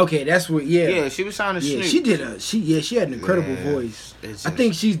 Okay, that's what. Yeah, Yeah, she was sounding yeah. Snoop. She had an incredible Yeah. voice. It's I just-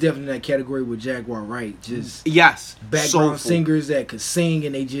 think she's definitely in that category with Jaguar Wright. Just Yes. background Soulful. singers that could sing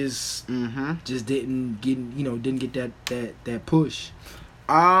and they just Mm-hmm. didn't get that push.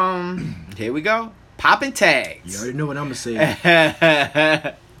 Here we go. Poppin' You tags. already know what I'm gonna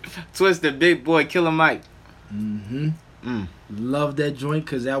say. Twisted Big Boy Killer Mike. Love that joint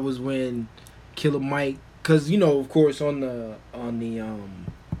because that was when Killer Mike. Because of course on the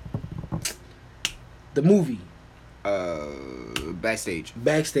movie Backstage.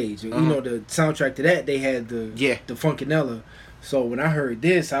 Backstage, Uh-huh. the soundtrack to that they had the Yeah. Funkinella. So when I heard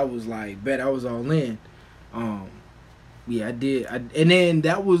this, I was like, bet I was all in. Yeah, I did. And then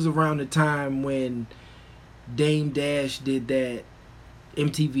that was around the time when Dame Dash did that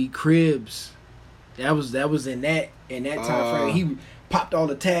MTV Cribs. That was in that time frame. He popped all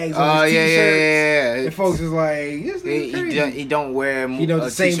the tags on Oh his yeah, t-shirts. yeah. And folks was like, this nigga crazy. He don't wear The a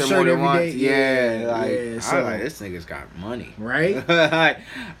same t-shirt shirt more than every once. day. Yeah, Yeah, like yeah, I so- was like, this nigga's got money. Right? Like,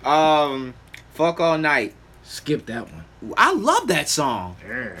 Fuck All Night. Skip that one. I love that song.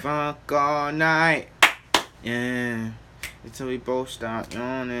 Yeah. Fuck all night. Yeah. Until we both start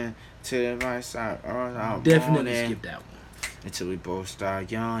yawning. To the right side. Definitely skip that one. Until we both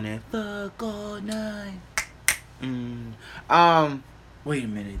start yawning. Fuck all night. Wait a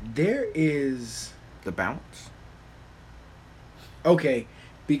minute. There is... The Bounce. Okay.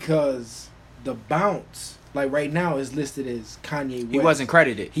 Because the Bounce... Like right now is listed as Kanye West. He wasn't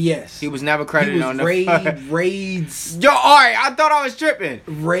credited. Yes. He was never credited he was on the Raids. Yo, alright, I thought I was tripping.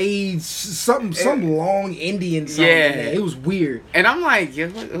 Raids, some long Indian song. Yeah. In there. It was weird. And I'm like, yo,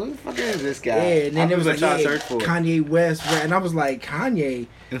 who the fuck is this guy? Yeah, and then I there was like trying to search for it. Kanye West, and I was like Kanye.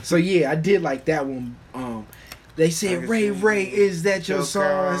 So yeah, I did like that one. They said, Ray, is that your song?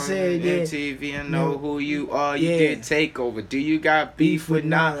 I said, yeah. MTV, I know who you are. You Yeah. did take over. Do you got beef with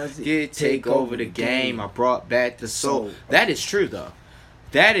Nas? Did take over the game. I brought back the soul. That is true, though.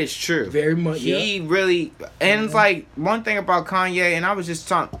 That is true. Very much. He really, and it's like one thing about Kanye, and I was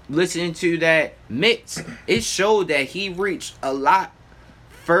just listening to that mix. It showed that he reached a lot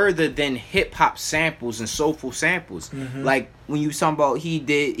further than hip hop samples and soulful samples. Like when you talking about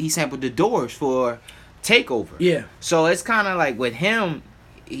he sampled the Doors for Takeover. Yeah. So it's kind of like with him,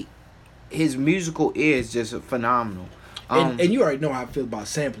 his musical ear is just phenomenal. And you already know how I feel about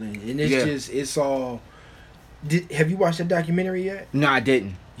sampling, and it's all. Have you watched that documentary yet? No, I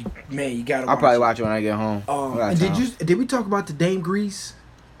didn't. You gotta. I'll probably watch it when I get home. And did we talk about the Dame Grease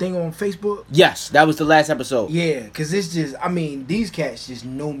thing on Facebook? Yes, that was the last episode. Yeah, because it's just, these cats just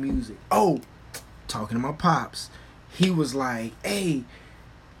know music. Oh, talking to my pops, he was like, hey,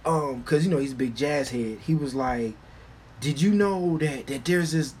 because he's a big jazz head. He was like, did you know that there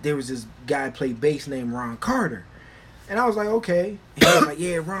was this guy play bass named Ron Carter? And I was like, okay. And he was like,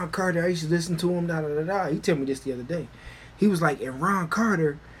 yeah, Ron Carter, I used to listen to him, da da da da. He told me this the other day. He was like, and Ron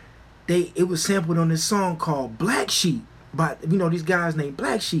Carter, it was sampled on this song called Black Sheep by these guys named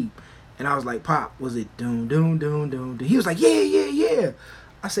Black Sheep. And I was like, Pop, was it doom doom doom doom? He was like, yeah.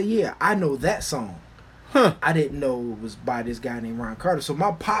 I said, yeah, I know that song. I didn't know it was by this guy named Ron Carter. So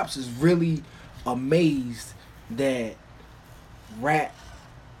my pops is really amazed that rap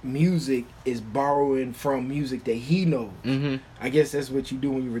music is borrowing from music that he knows. I guess that's what you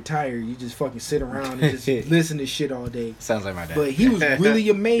do when you retire. You just fucking sit around and just listen to shit all day. Sounds like my dad. But he was really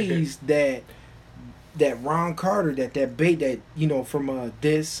amazed that Ron Carter, that bait that from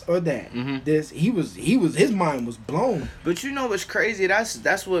this or that this his mind was blown. But you know what's crazy?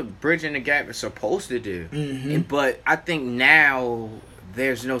 That's what Bridging the Gap is supposed to do. But I think now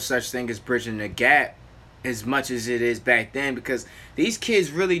there's no such thing as bridging the gap as much as it is back then, because these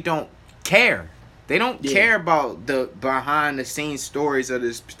kids really don't care. They don't care about the behind the scenes stories of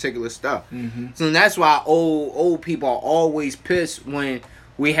this particular stuff. So that's why old people are always pissed when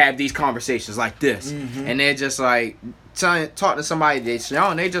we have these conversations like this, and they're just like talk to somebody that's young,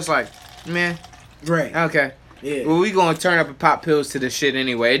 and they just like, man, right, okay, yeah. Well, we gonna turn up and pop pills to this shit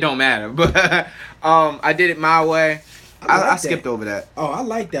anyway. It don't matter. But I did it my way. I skipped over that. Oh, I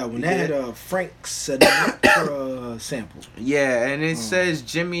like that one. That had a Frank Sinatra sample. Yeah, and it says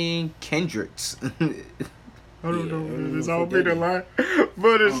Jimi Kendricks. I don't know if this all be the line,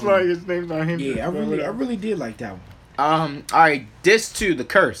 but it's like his name's not him. Yeah, I really did like that one. Alright, Diss 2, The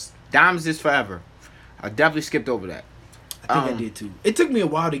Curse. Diamonds Is Forever. I definitely skipped over that. I think I did too. It took me a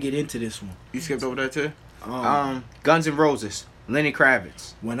while to get into this one. You skipped over that too? Guns N' Roses. Lenny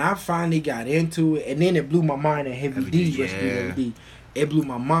Kravitz. When I finally got into it, and then it blew my mind at Heavy D. Heavy D. It blew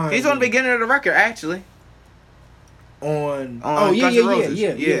my mind. He's on the beginning of the record, actually. On Guns N' Roses.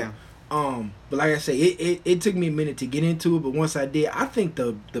 Yeah. But like I say, it took me a minute to get into it, but once I did, I think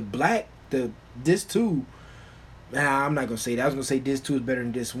Diss 2. Nah, I'm not gonna say that. I was gonna say Diss 2 is better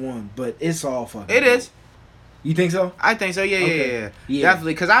than Diss 1, but it's all fucking. It is. You think so? I think so. Yeah.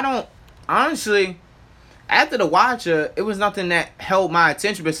 Definitely, because I don't honestly. After the Watcher, it was nothing that held my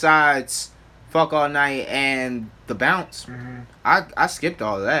attention besides Fuck All Night and The Bounce. I skipped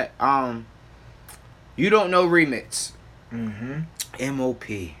all of that. You Don't Know remix.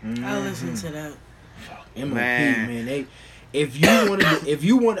 M.O.P. I listened to that. M.O.P. Man, if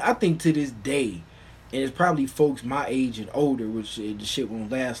you want, I think to this day, and it's probably folks my age and older, which the shit won't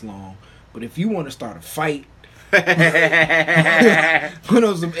last long. But if you want to start a fight, put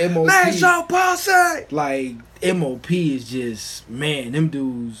on some M.O.P. Let's go, posse! Like M.O.P. is just, man, them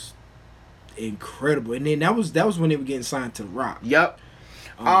dudes incredible. And then that was when they were getting signed to the Rock. Yep.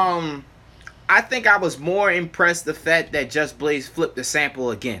 I think I was more impressed the fact that Just Blaze flipped the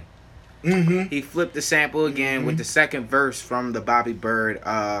sample again. He flipped the sample again with the second verse from the Bobby Bird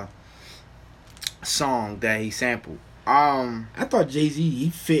song that he sampled. I thought Jay-Z he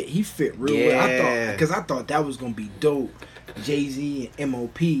fit real well. I thought that was gonna be dope. Jay-Z and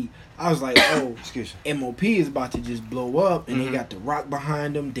MOP. I was like, oh, excuse me. MOP is about to just blow up, and they got The Rock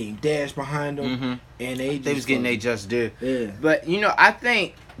behind them, Dame Dash behind them, and they was getting they just did. Yeah. But I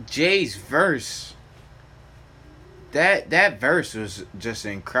think Jay's verse, that verse was just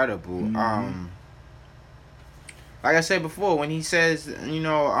incredible. Like I said before, when he says,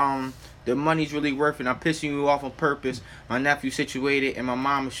 the money's really worth it. I'm pissing you off on purpose. My nephew situated and my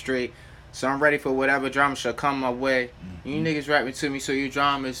mom is straight. So I'm ready for whatever drama shall come my way. You niggas rapping to me, so your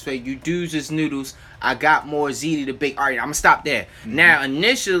drama is fake. You dudes is noodles. I got more ZD to bake. All right, I'm going to stop there. Now,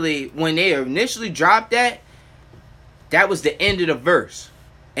 initially, when they initially dropped that was the end of the verse.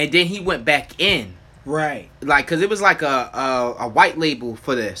 And then he went back in. Right. Like, because it was like a white label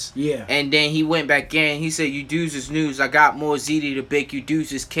for this. Yeah. And then he went back in. He said, you dudes is news. I got more ZD to bake. You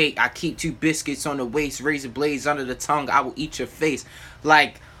dudes is cake. I keep 2 biscuits on the waist. Razor blades under the tongue. I will eat your face.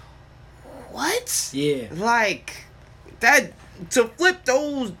 Like, what? Yeah. Like, that, to flip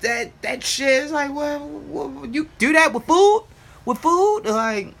those, that shit is like, well, you do that with food? With food?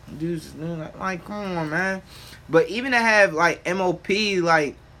 Like, dudes, like, come on, man. But even to have, like, MOP,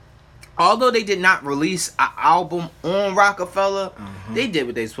 like, although they did not release an album on Rockefeller, they did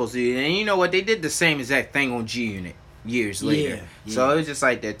what they supposed to do. And you know what? They did the same exact thing on G-Unit years later. Yeah. So it was just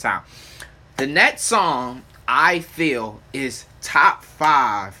like that time. The next song, I feel, is top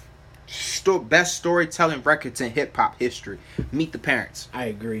 5 best storytelling records in hip-hop history. Meet the Parents. I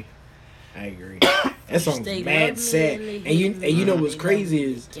agree. That song's mad sad. And you know what's crazy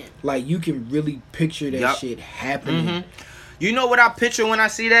is, like, you can really picture that shit happening. You know what I picture when I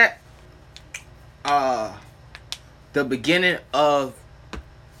see that? The beginning of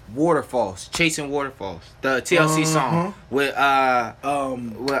Waterfalls, Chasing Waterfalls, the TLC song with the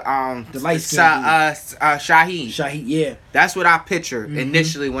light skin Shaheed. Yeah, that's what I pictured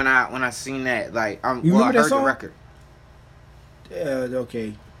initially when I seen that. Like, I heard the record.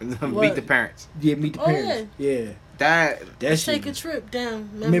 Okay. Meet the Parents. Yeah, Meet the Parents. Yeah. That take a trip down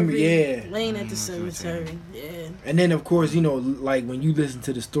memory lane at the cemetery. Yeah. And then of course, like when you listen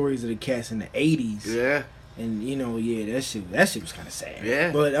to the stories of the cats in the 80s. Yeah. And that shit was kind of sad.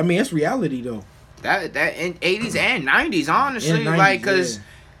 Yeah. But I mean, it's reality though. That in 80s and 90s, honestly, 90s, like, cause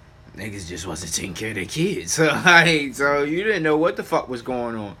niggas just wasn't taking care of their kids. So you didn't know what the fuck was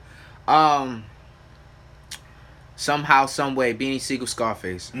going on. Somehow, some way, Beanie Siegel,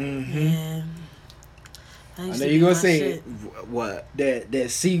 Scarface. Yeah. I know you're gonna say what that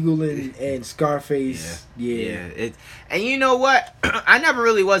Siegel and Scarface. Yeah. And you know what? I never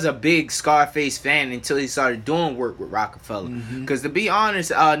really was a big Scarface fan until he started doing work with Rockefeller. Because to be honest,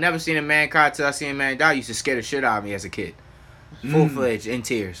 never seen a man cry till I seen a man die. Used to scare the shit out of me as a kid, full-fledged in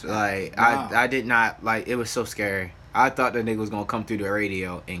tears. Like, wow. I did not like. It was so scary. I thought the nigga was gonna come through the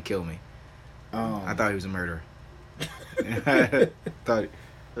radio and kill me. I thought he was a murderer. Thought.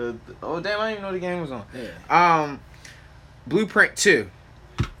 Oh damn! I didn't even know the game was on. Yeah. Blueprint 2.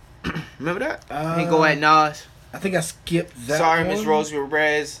 Remember that? He go at Nas. I think I skipped that. Sorry, Miss Rosemary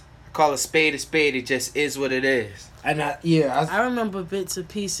Rez. Call a spade a spade. It just is what it is. And I remember bits and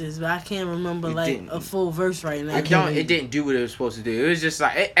pieces, but I can't remember a full verse right now. It didn't do what it was supposed to do. It was just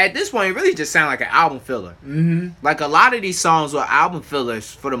like at this point, it really just sounded like an album filler. Like a lot of these songs were album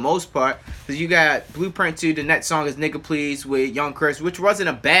fillers for the most part. Because you got Blueprint 2. The next song is Nigga Please with Young Chris, which wasn't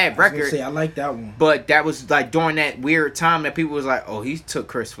a bad record. I like that one. But that was like during that weird time that people was like, oh, he took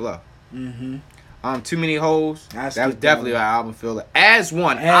Chris Flow. Too Many Hoes. That was definitely an album filler. As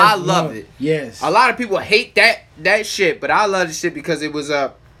One. I love it. Yes. A lot of people hate that shit, but I love the shit because it was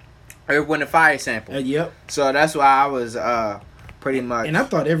Earth, Wind & Fire sample. Yep. So that's why I was pretty much. And I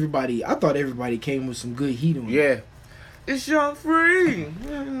thought everybody came with some good heat on it. Yeah. It's Young Free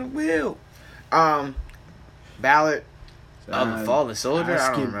in the wheel. Ballad of the Fallen Soldier.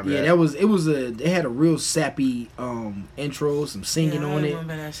 I don't remember. Yeah, they had a real sappy intro, some singing on it.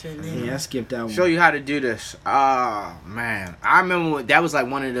 Remember that shit. Yeah, I skipped that one. Show you how to do this. Man, I remember that was like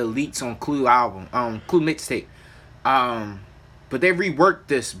one of the leaks on Clue album, Clue mixtape. But they reworked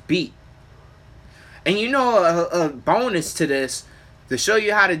this beat, and a bonus to this to show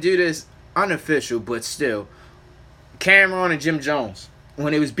you how to do this unofficial, but still, Cameron and Jim Jones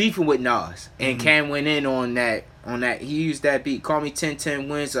when they was beefing with Nas, and Cam went in on that. He used that beat. Call me 1010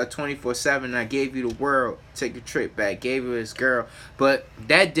 wins 24/7. I gave you the world. Take a trip back. Gave you his girl. But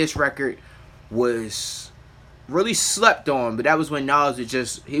that diss record was really slept on. But that was when Nas was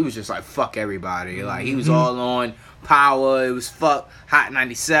just like fuck everybody. Like he was all on Power. It was fuck Hot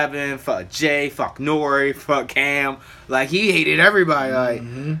 97, fuck Jay, fuck Nori, fuck Cam. Like, he hated everybody. Like,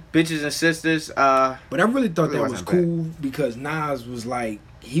 bitches and sisters. But I really thought Really that was wasn't cool because Nas was like,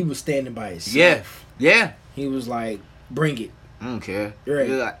 he was standing by himself. Yeah. Yeah. He was like, bring it. I don't care. Right.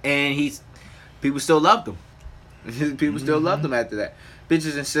 Yeah, and people still loved him. People still loved him after that.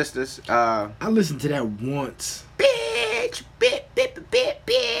 Bitches and sisters. I listened to that once. Bitch.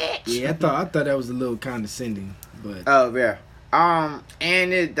 Yeah, I thought that was a little condescending, but Oh yeah.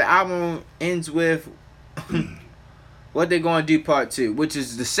 And the album ends with what they gonna do part 2, which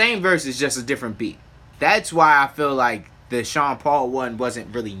is the same verse, is just a different beat. That's why I feel like the Sean Paul one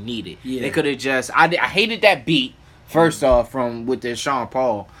wasn't really needed. Yeah. They could have just. I hated that beat first off with the Sean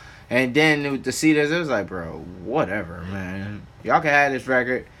Paul, and then with the Cedars, it was like, bro, whatever, man. Y'all can have this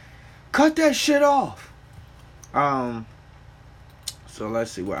record. Cut that shit off. So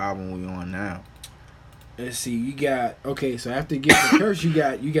let's see what album we on now. let's see. You got so after Get the Curse, you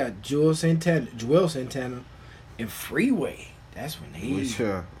got Joel Santana, and Freeway. That's when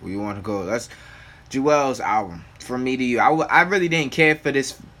We want to go. That's Joel's album. From Me to You. I really didn't care for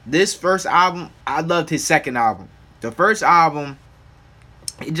this first album. I loved his second album. The first album,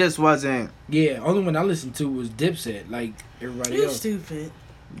 it just wasn't. Yeah, only one I listened to was Dipset, like everybody You else. stupid.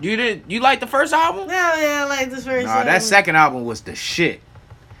 You like the first album? Hell yeah, I like this first Nah, album. that second album was the shit.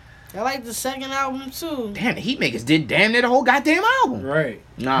 I like the second album too. Damn, the Heatmakers did damn near the whole goddamn album. Right.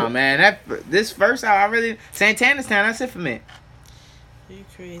 Nah, man, this first album, Santana's Town, that's it for me. You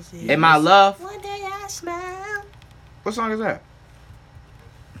crazy. And My Love. One day I smile. What song is that?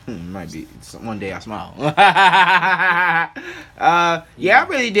 Might be One Day I Smile. Yeah, I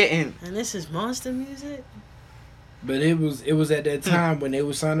really didn't. And this is monster music. But it was at that time when they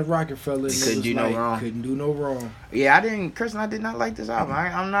were signing Rockefeller. And Couldn't do no wrong. Couldn't do no wrong. Yeah, I did not like this album.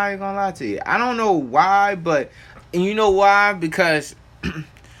 I'm not even gonna lie to you. I don't know why, and you know why? Because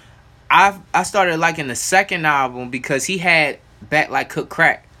I started liking the second album because he had Back Like Cook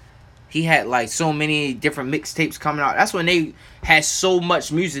Crack. He had like so many different mixtapes coming out. That's when they had so much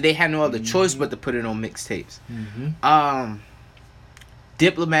music. They had no other choice but to put it on mixtapes.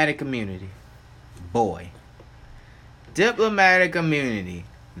 Diplomatic Immunity. Boy. Diplomatic Immunity.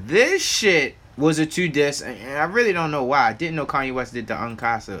 This shit was a 2-disc, and I really don't know why. I didn't know Kanye West did the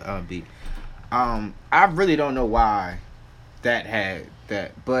Uncasa beat. I really don't know why that had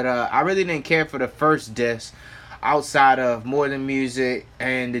that, but I really didn't care for the first disc outside of More Than Music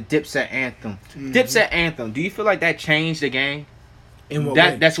and the Dipset Anthem. Dipset Anthem. Do you feel like that changed the game? In what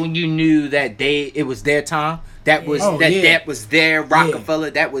way? That's when you knew that it was their time. That was that was their Rockefeller.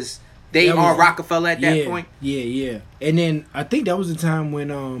 That was. They are Rockefeller at that point. Yeah. And then I think that was the time when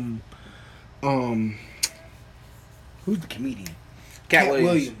who's the comedian? Cat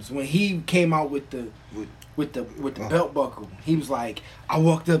Williams. When he came out with the belt buckle, he was like, I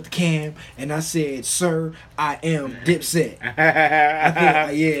walked up to Cam and I said, "Sir, I am Dipset." I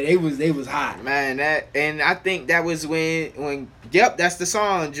think, they was hot. Man, and I think that was when that's the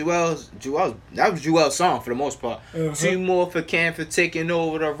song. That was Joel's song for the most part. 2 more for Cam for taking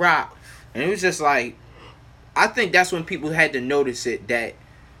over the rock. And it was just like, I think that's when people had to notice it that,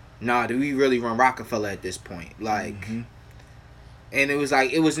 do we really run Rockefeller at this point? Like, and it was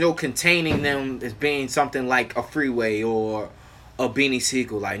like, it was no containing them as being something like a Freeway or a Beanie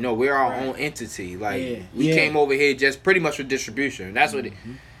Siegel. Like, no, we're our own entity. Like, we came over here just pretty much for distribution. That's what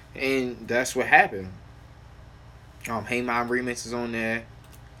and that's what happened. Hey Mom remix is on there.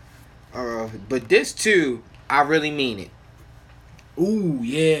 But this too, I really mean it. Ooh,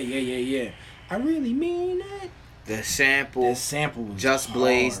 yeah. I really mean it. The sample was Just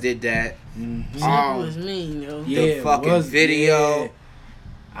Blaze hard. did that. Sample was mean, yo. The fucking video.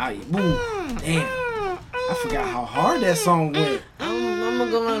 Damn. I forgot how hard that song went. I'm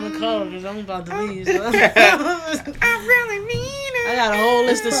gonna go in the car because I'm about to leave. So. I really mean it. I got a whole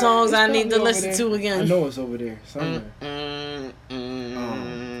list of songs I need to listen to I again. know it's over there somewhere.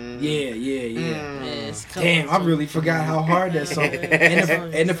 Yeah. Damn, I really forgot how hard that song.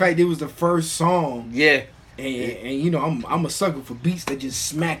 And the fact it was the first song. Yeah. And you know I'm a sucker for beats that just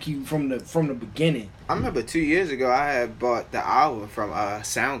smack you from the beginning. I remember 2 years ago I had bought the album from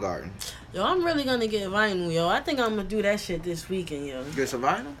Soundgarden. Yo, I'm really gonna get vinyl, yo. I think I'm gonna do that shit this weekend, yo. Get some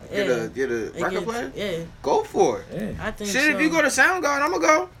vinyl? Yeah. Get a record player? Yeah. Go for it. Yeah. I think Shit, so. if you go to Soundgarden, I'm gonna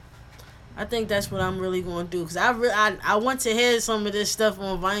go. I think that's what I'm really gonna do because I want to hear some of this stuff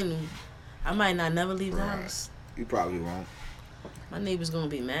on vinyl. I might not never leave the house. You probably won't. My neighbor's gonna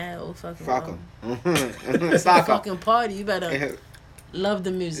be mad. Oh fucking. Fuck well. them. It's a fucking party. You better love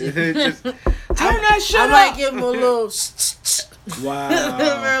the music. Turn that shit I up. might give him a little.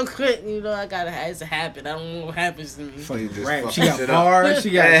 Wow. Real quick, you know, it's a habit. I don't know what happens to me. Fucking just rap. fuck She got shit up. bars.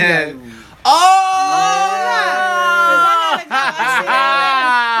 She got Oh!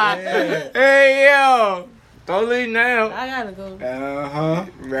 Yeah. Hey, yo. Don't leave now. I gotta go. Uh-huh.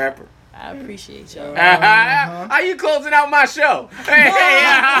 Rapper. I appreciate y'all. How you closing out my show? Hey,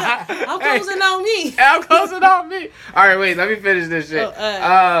 I'm closing on me. I'm closing out me. All right, wait. Let me finish this shit.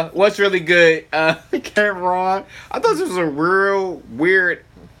 What's really good? Cameron. I thought this was a real weird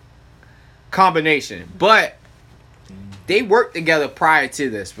combination, but they worked together prior to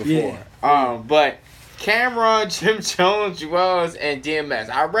this before. Yeah. But Cameron, Jim Jones, Juelz, and DMX.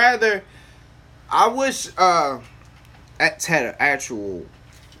 I wish X had an actual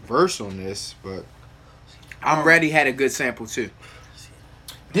verse on this, but I'm Ready had a good sample too.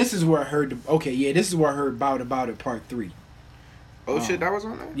 This is where I heard. This is where I heard About It Part 3. Oh shit, that was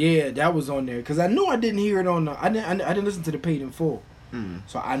on there. Yeah, that was on there because I knew I didn't hear it on the. I didn't listen to the Paid in Full,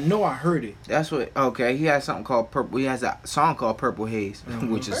 so I know I heard it. That's what. Okay, he has something called Purple. He has a song called Purple Haze,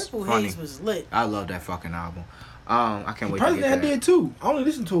 which is Purple funny. Haze was lit. I love that fucking album. I can't wait to Personally, get I that. did too. I only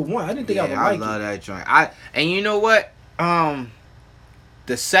listened to it once. I didn't think I would I like love it. that joint. And you know what?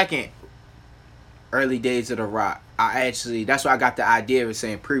 The second early days of the rock, that's why I got the idea of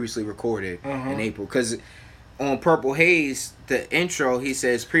saying previously recorded in April, because on Purple Haze, the intro, he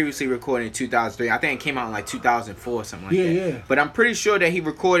says previously recorded in 2003. I think it came out in like 2004 or something like that. Yeah. But I'm pretty sure that he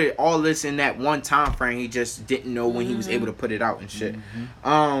recorded all this in that one time frame. He just didn't know when he was able to put it out and shit.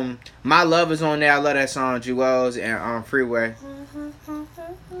 My Love is on there. I love that song, Juelz, and Freeway. Let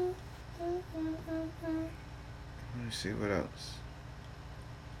me see what else.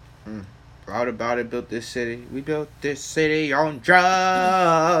 Proud about it, built this city. We built this city on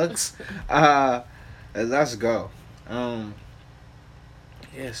drugs. Let's go. Yeah,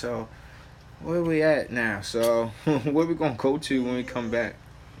 so where we at now? So where we gonna go to when we come back?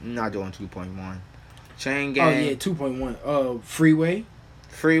 I'm not doing 2.1. Chain Gang. Oh yeah, 2.1. Freeway.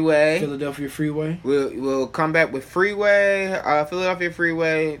 Philadelphia Freeway. We'll come back with Freeway, Philadelphia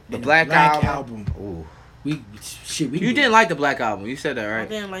Freeway, the Black Album. Ooh. You didn't like the Black Album. You said that, right? I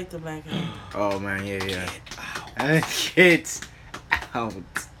didn't like the Black Album. Oh man, yeah. Get out.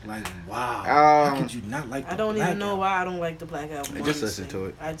 Like, wow. How could you not like the I don't Black even know Album? why I don't like the Black Album. Just listen to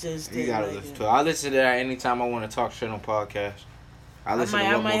it. I just You didn't gotta like listen it. to it. I listen to that anytime I want to talk shit on podcast. I listen to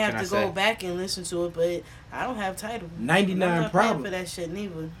I what might more have can I to say. go back and listen to it, but I don't have Tidal. 99 I'm not paying Problem. for that shit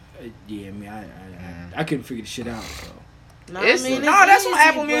neither. Yeah, I mean, I couldn't figure the shit out. So. That's on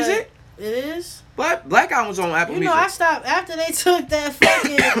Apple Music. It is. But Black Album's on Apple You know, Music. I stopped after they took that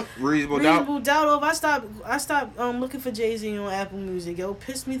fucking Reasonable Doubt. Reasonable Doubt off. I stopped looking for Jay-Z on Apple Music. Yo,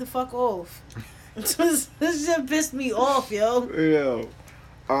 pissed me the fuck off. This shit pissed me off, yo.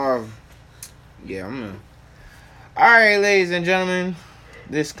 Yeah, I'm gonna. All right, ladies and gentlemen,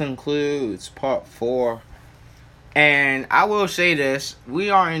 this concludes part 4. And I will say this: we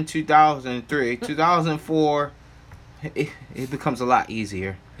are in 2003, 2004. It becomes a lot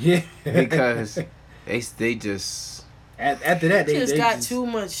easier. Yeah, Because they just after that they just they got too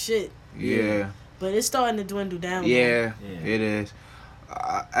much shit. yeah. But it's starting to dwindle down. Yeah, it is.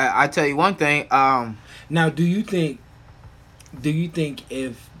 I tell you one thing. Now, do you think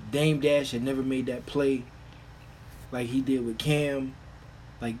if Dame Dash had never made that play, like he did with Cam,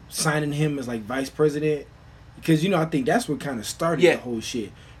 like signing him as like vice president, because I think that's what kind of started the whole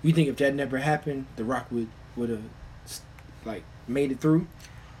shit. You think if that never happened, The Rock would have like made it through?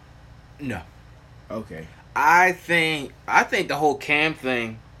 No. Okay. I think the whole Cam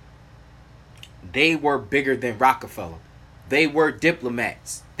thing. They were bigger than Rockefeller. They were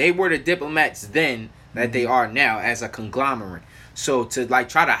diplomats. They were the diplomats then that they are now as a conglomerate. So to like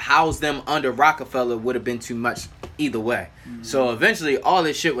try to house them under Rockefeller would have been too much either way. So eventually all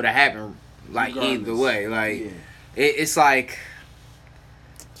this shit would have happened like either way. Like it's like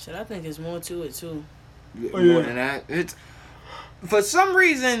Shit, I think there's more to it too. more than that. It's for some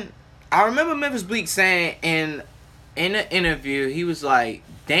reason I remember Memphis Bleek saying in an interview he was like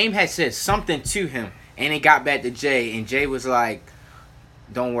Dame had said something to him and it got back to Jay and Jay was like,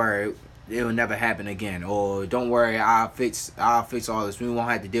 "Don't worry, it will never happen again," or "Don't worry, I'll fix all this. We won't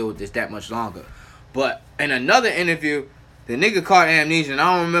have to deal with this that much longer." But in another interview, the nigga caught amnesia and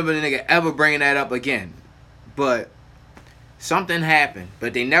I don't remember the nigga ever bringing that up again. But something happened,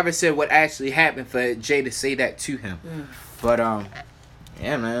 but they never said what actually happened for Jay to say that to him. But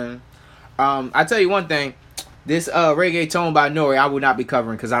yeah, man. I tell you one thing. This reggae tone by Nori, I will not be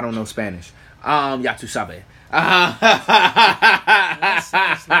covering because I don't know Spanish. Ya tu sabe. That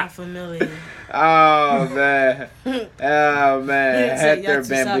sounds not familiar. Oh man. Oh man. Yeah, say Hector Yatusabe.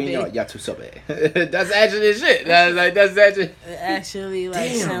 Bambino. Yatusabe. That's actually shit. That's actually. It actually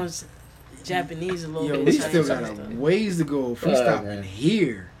like Damn. sounds Japanese a little Yo, bit. we Chinese still got stuff. a ways to go if we Oh, stopping man.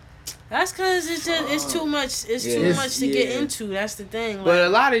 here. That's cause it's too much. It's Yeah. too much to get Yeah. into. That's the thing. Like, But a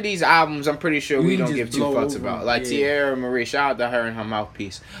lot of these albums, I'm pretty sure we We don't just give two blow fucks over about. them, Like yeah. Tierra Marie, shout out to her and her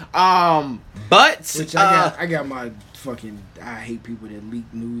mouthpiece. But Which I got my fucking. I hate people that leak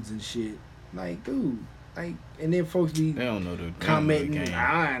nudes and shit. Like, dude, like, and then folks be they don't know the commenting. game.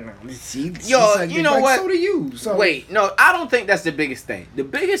 I don't know. Yo, you know what? So do you. So Wait, no, I don't think that's the biggest thing. The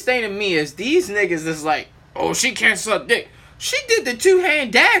biggest thing to me is these niggas is like, oh, she can't suck dick. She did the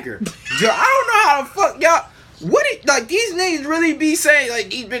 2-hand dagger. Yo, I don't know how the fuck y'all. Like these niggas really be saying like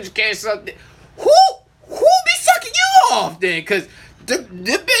these bitches can't suck dick. Who be sucking you off then? Cause the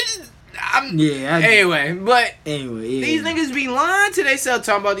bitches. Yeah. Anyway, but Anyway, yeah. these niggas be lying to themselves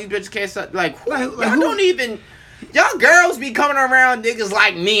talking about these bitches can't suck. Like, Like y'all who? don't even. Y'all girls be coming around niggas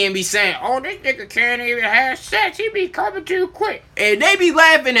like me and be saying, oh, this nigga can't even have sex. He be coming too quick. And they be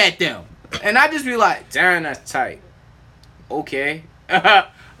laughing at them. And I just be like, damn, that's tight. Okay. A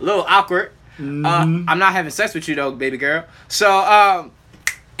little awkward. Mhm. I'm not having sex with you though, baby girl. So,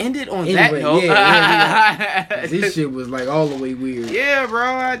 end it on that Anyway, note. yeah. This shit was like all the way weird. Yeah, bro.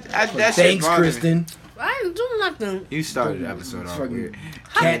 That shit Thanks, bothered me. Kristen. I didn't do nothing. You started the episode off Fucking weird.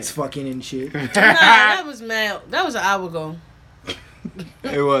 cats fucking and shit. Nah, that was mad. That was an hour ago.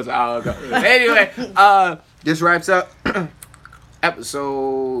 It was an hour ago. Anyway, this wraps up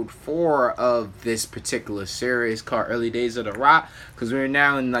episode 4 of this particular series called Early Days of the Rock, because we're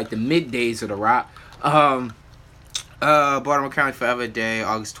now in like the mid days of the Rock. Baltimore County Forever Day,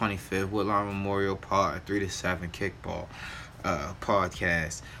 August 25th, Woodlawn Memorial Park, 3 to 7 kickball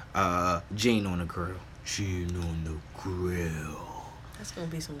podcast. Gene on the grill. Gene on the grill. That's gonna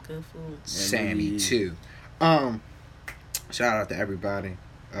be some good food. Sammy too. Shout out to everybody.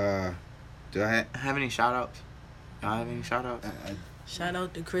 Do I have any shout outs? Y'all have any shout outs? Shout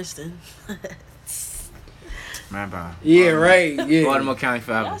out to Kristen. Man, bye. Yeah, right. Yeah. Baltimore County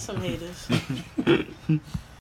Forever. Y'all some haters.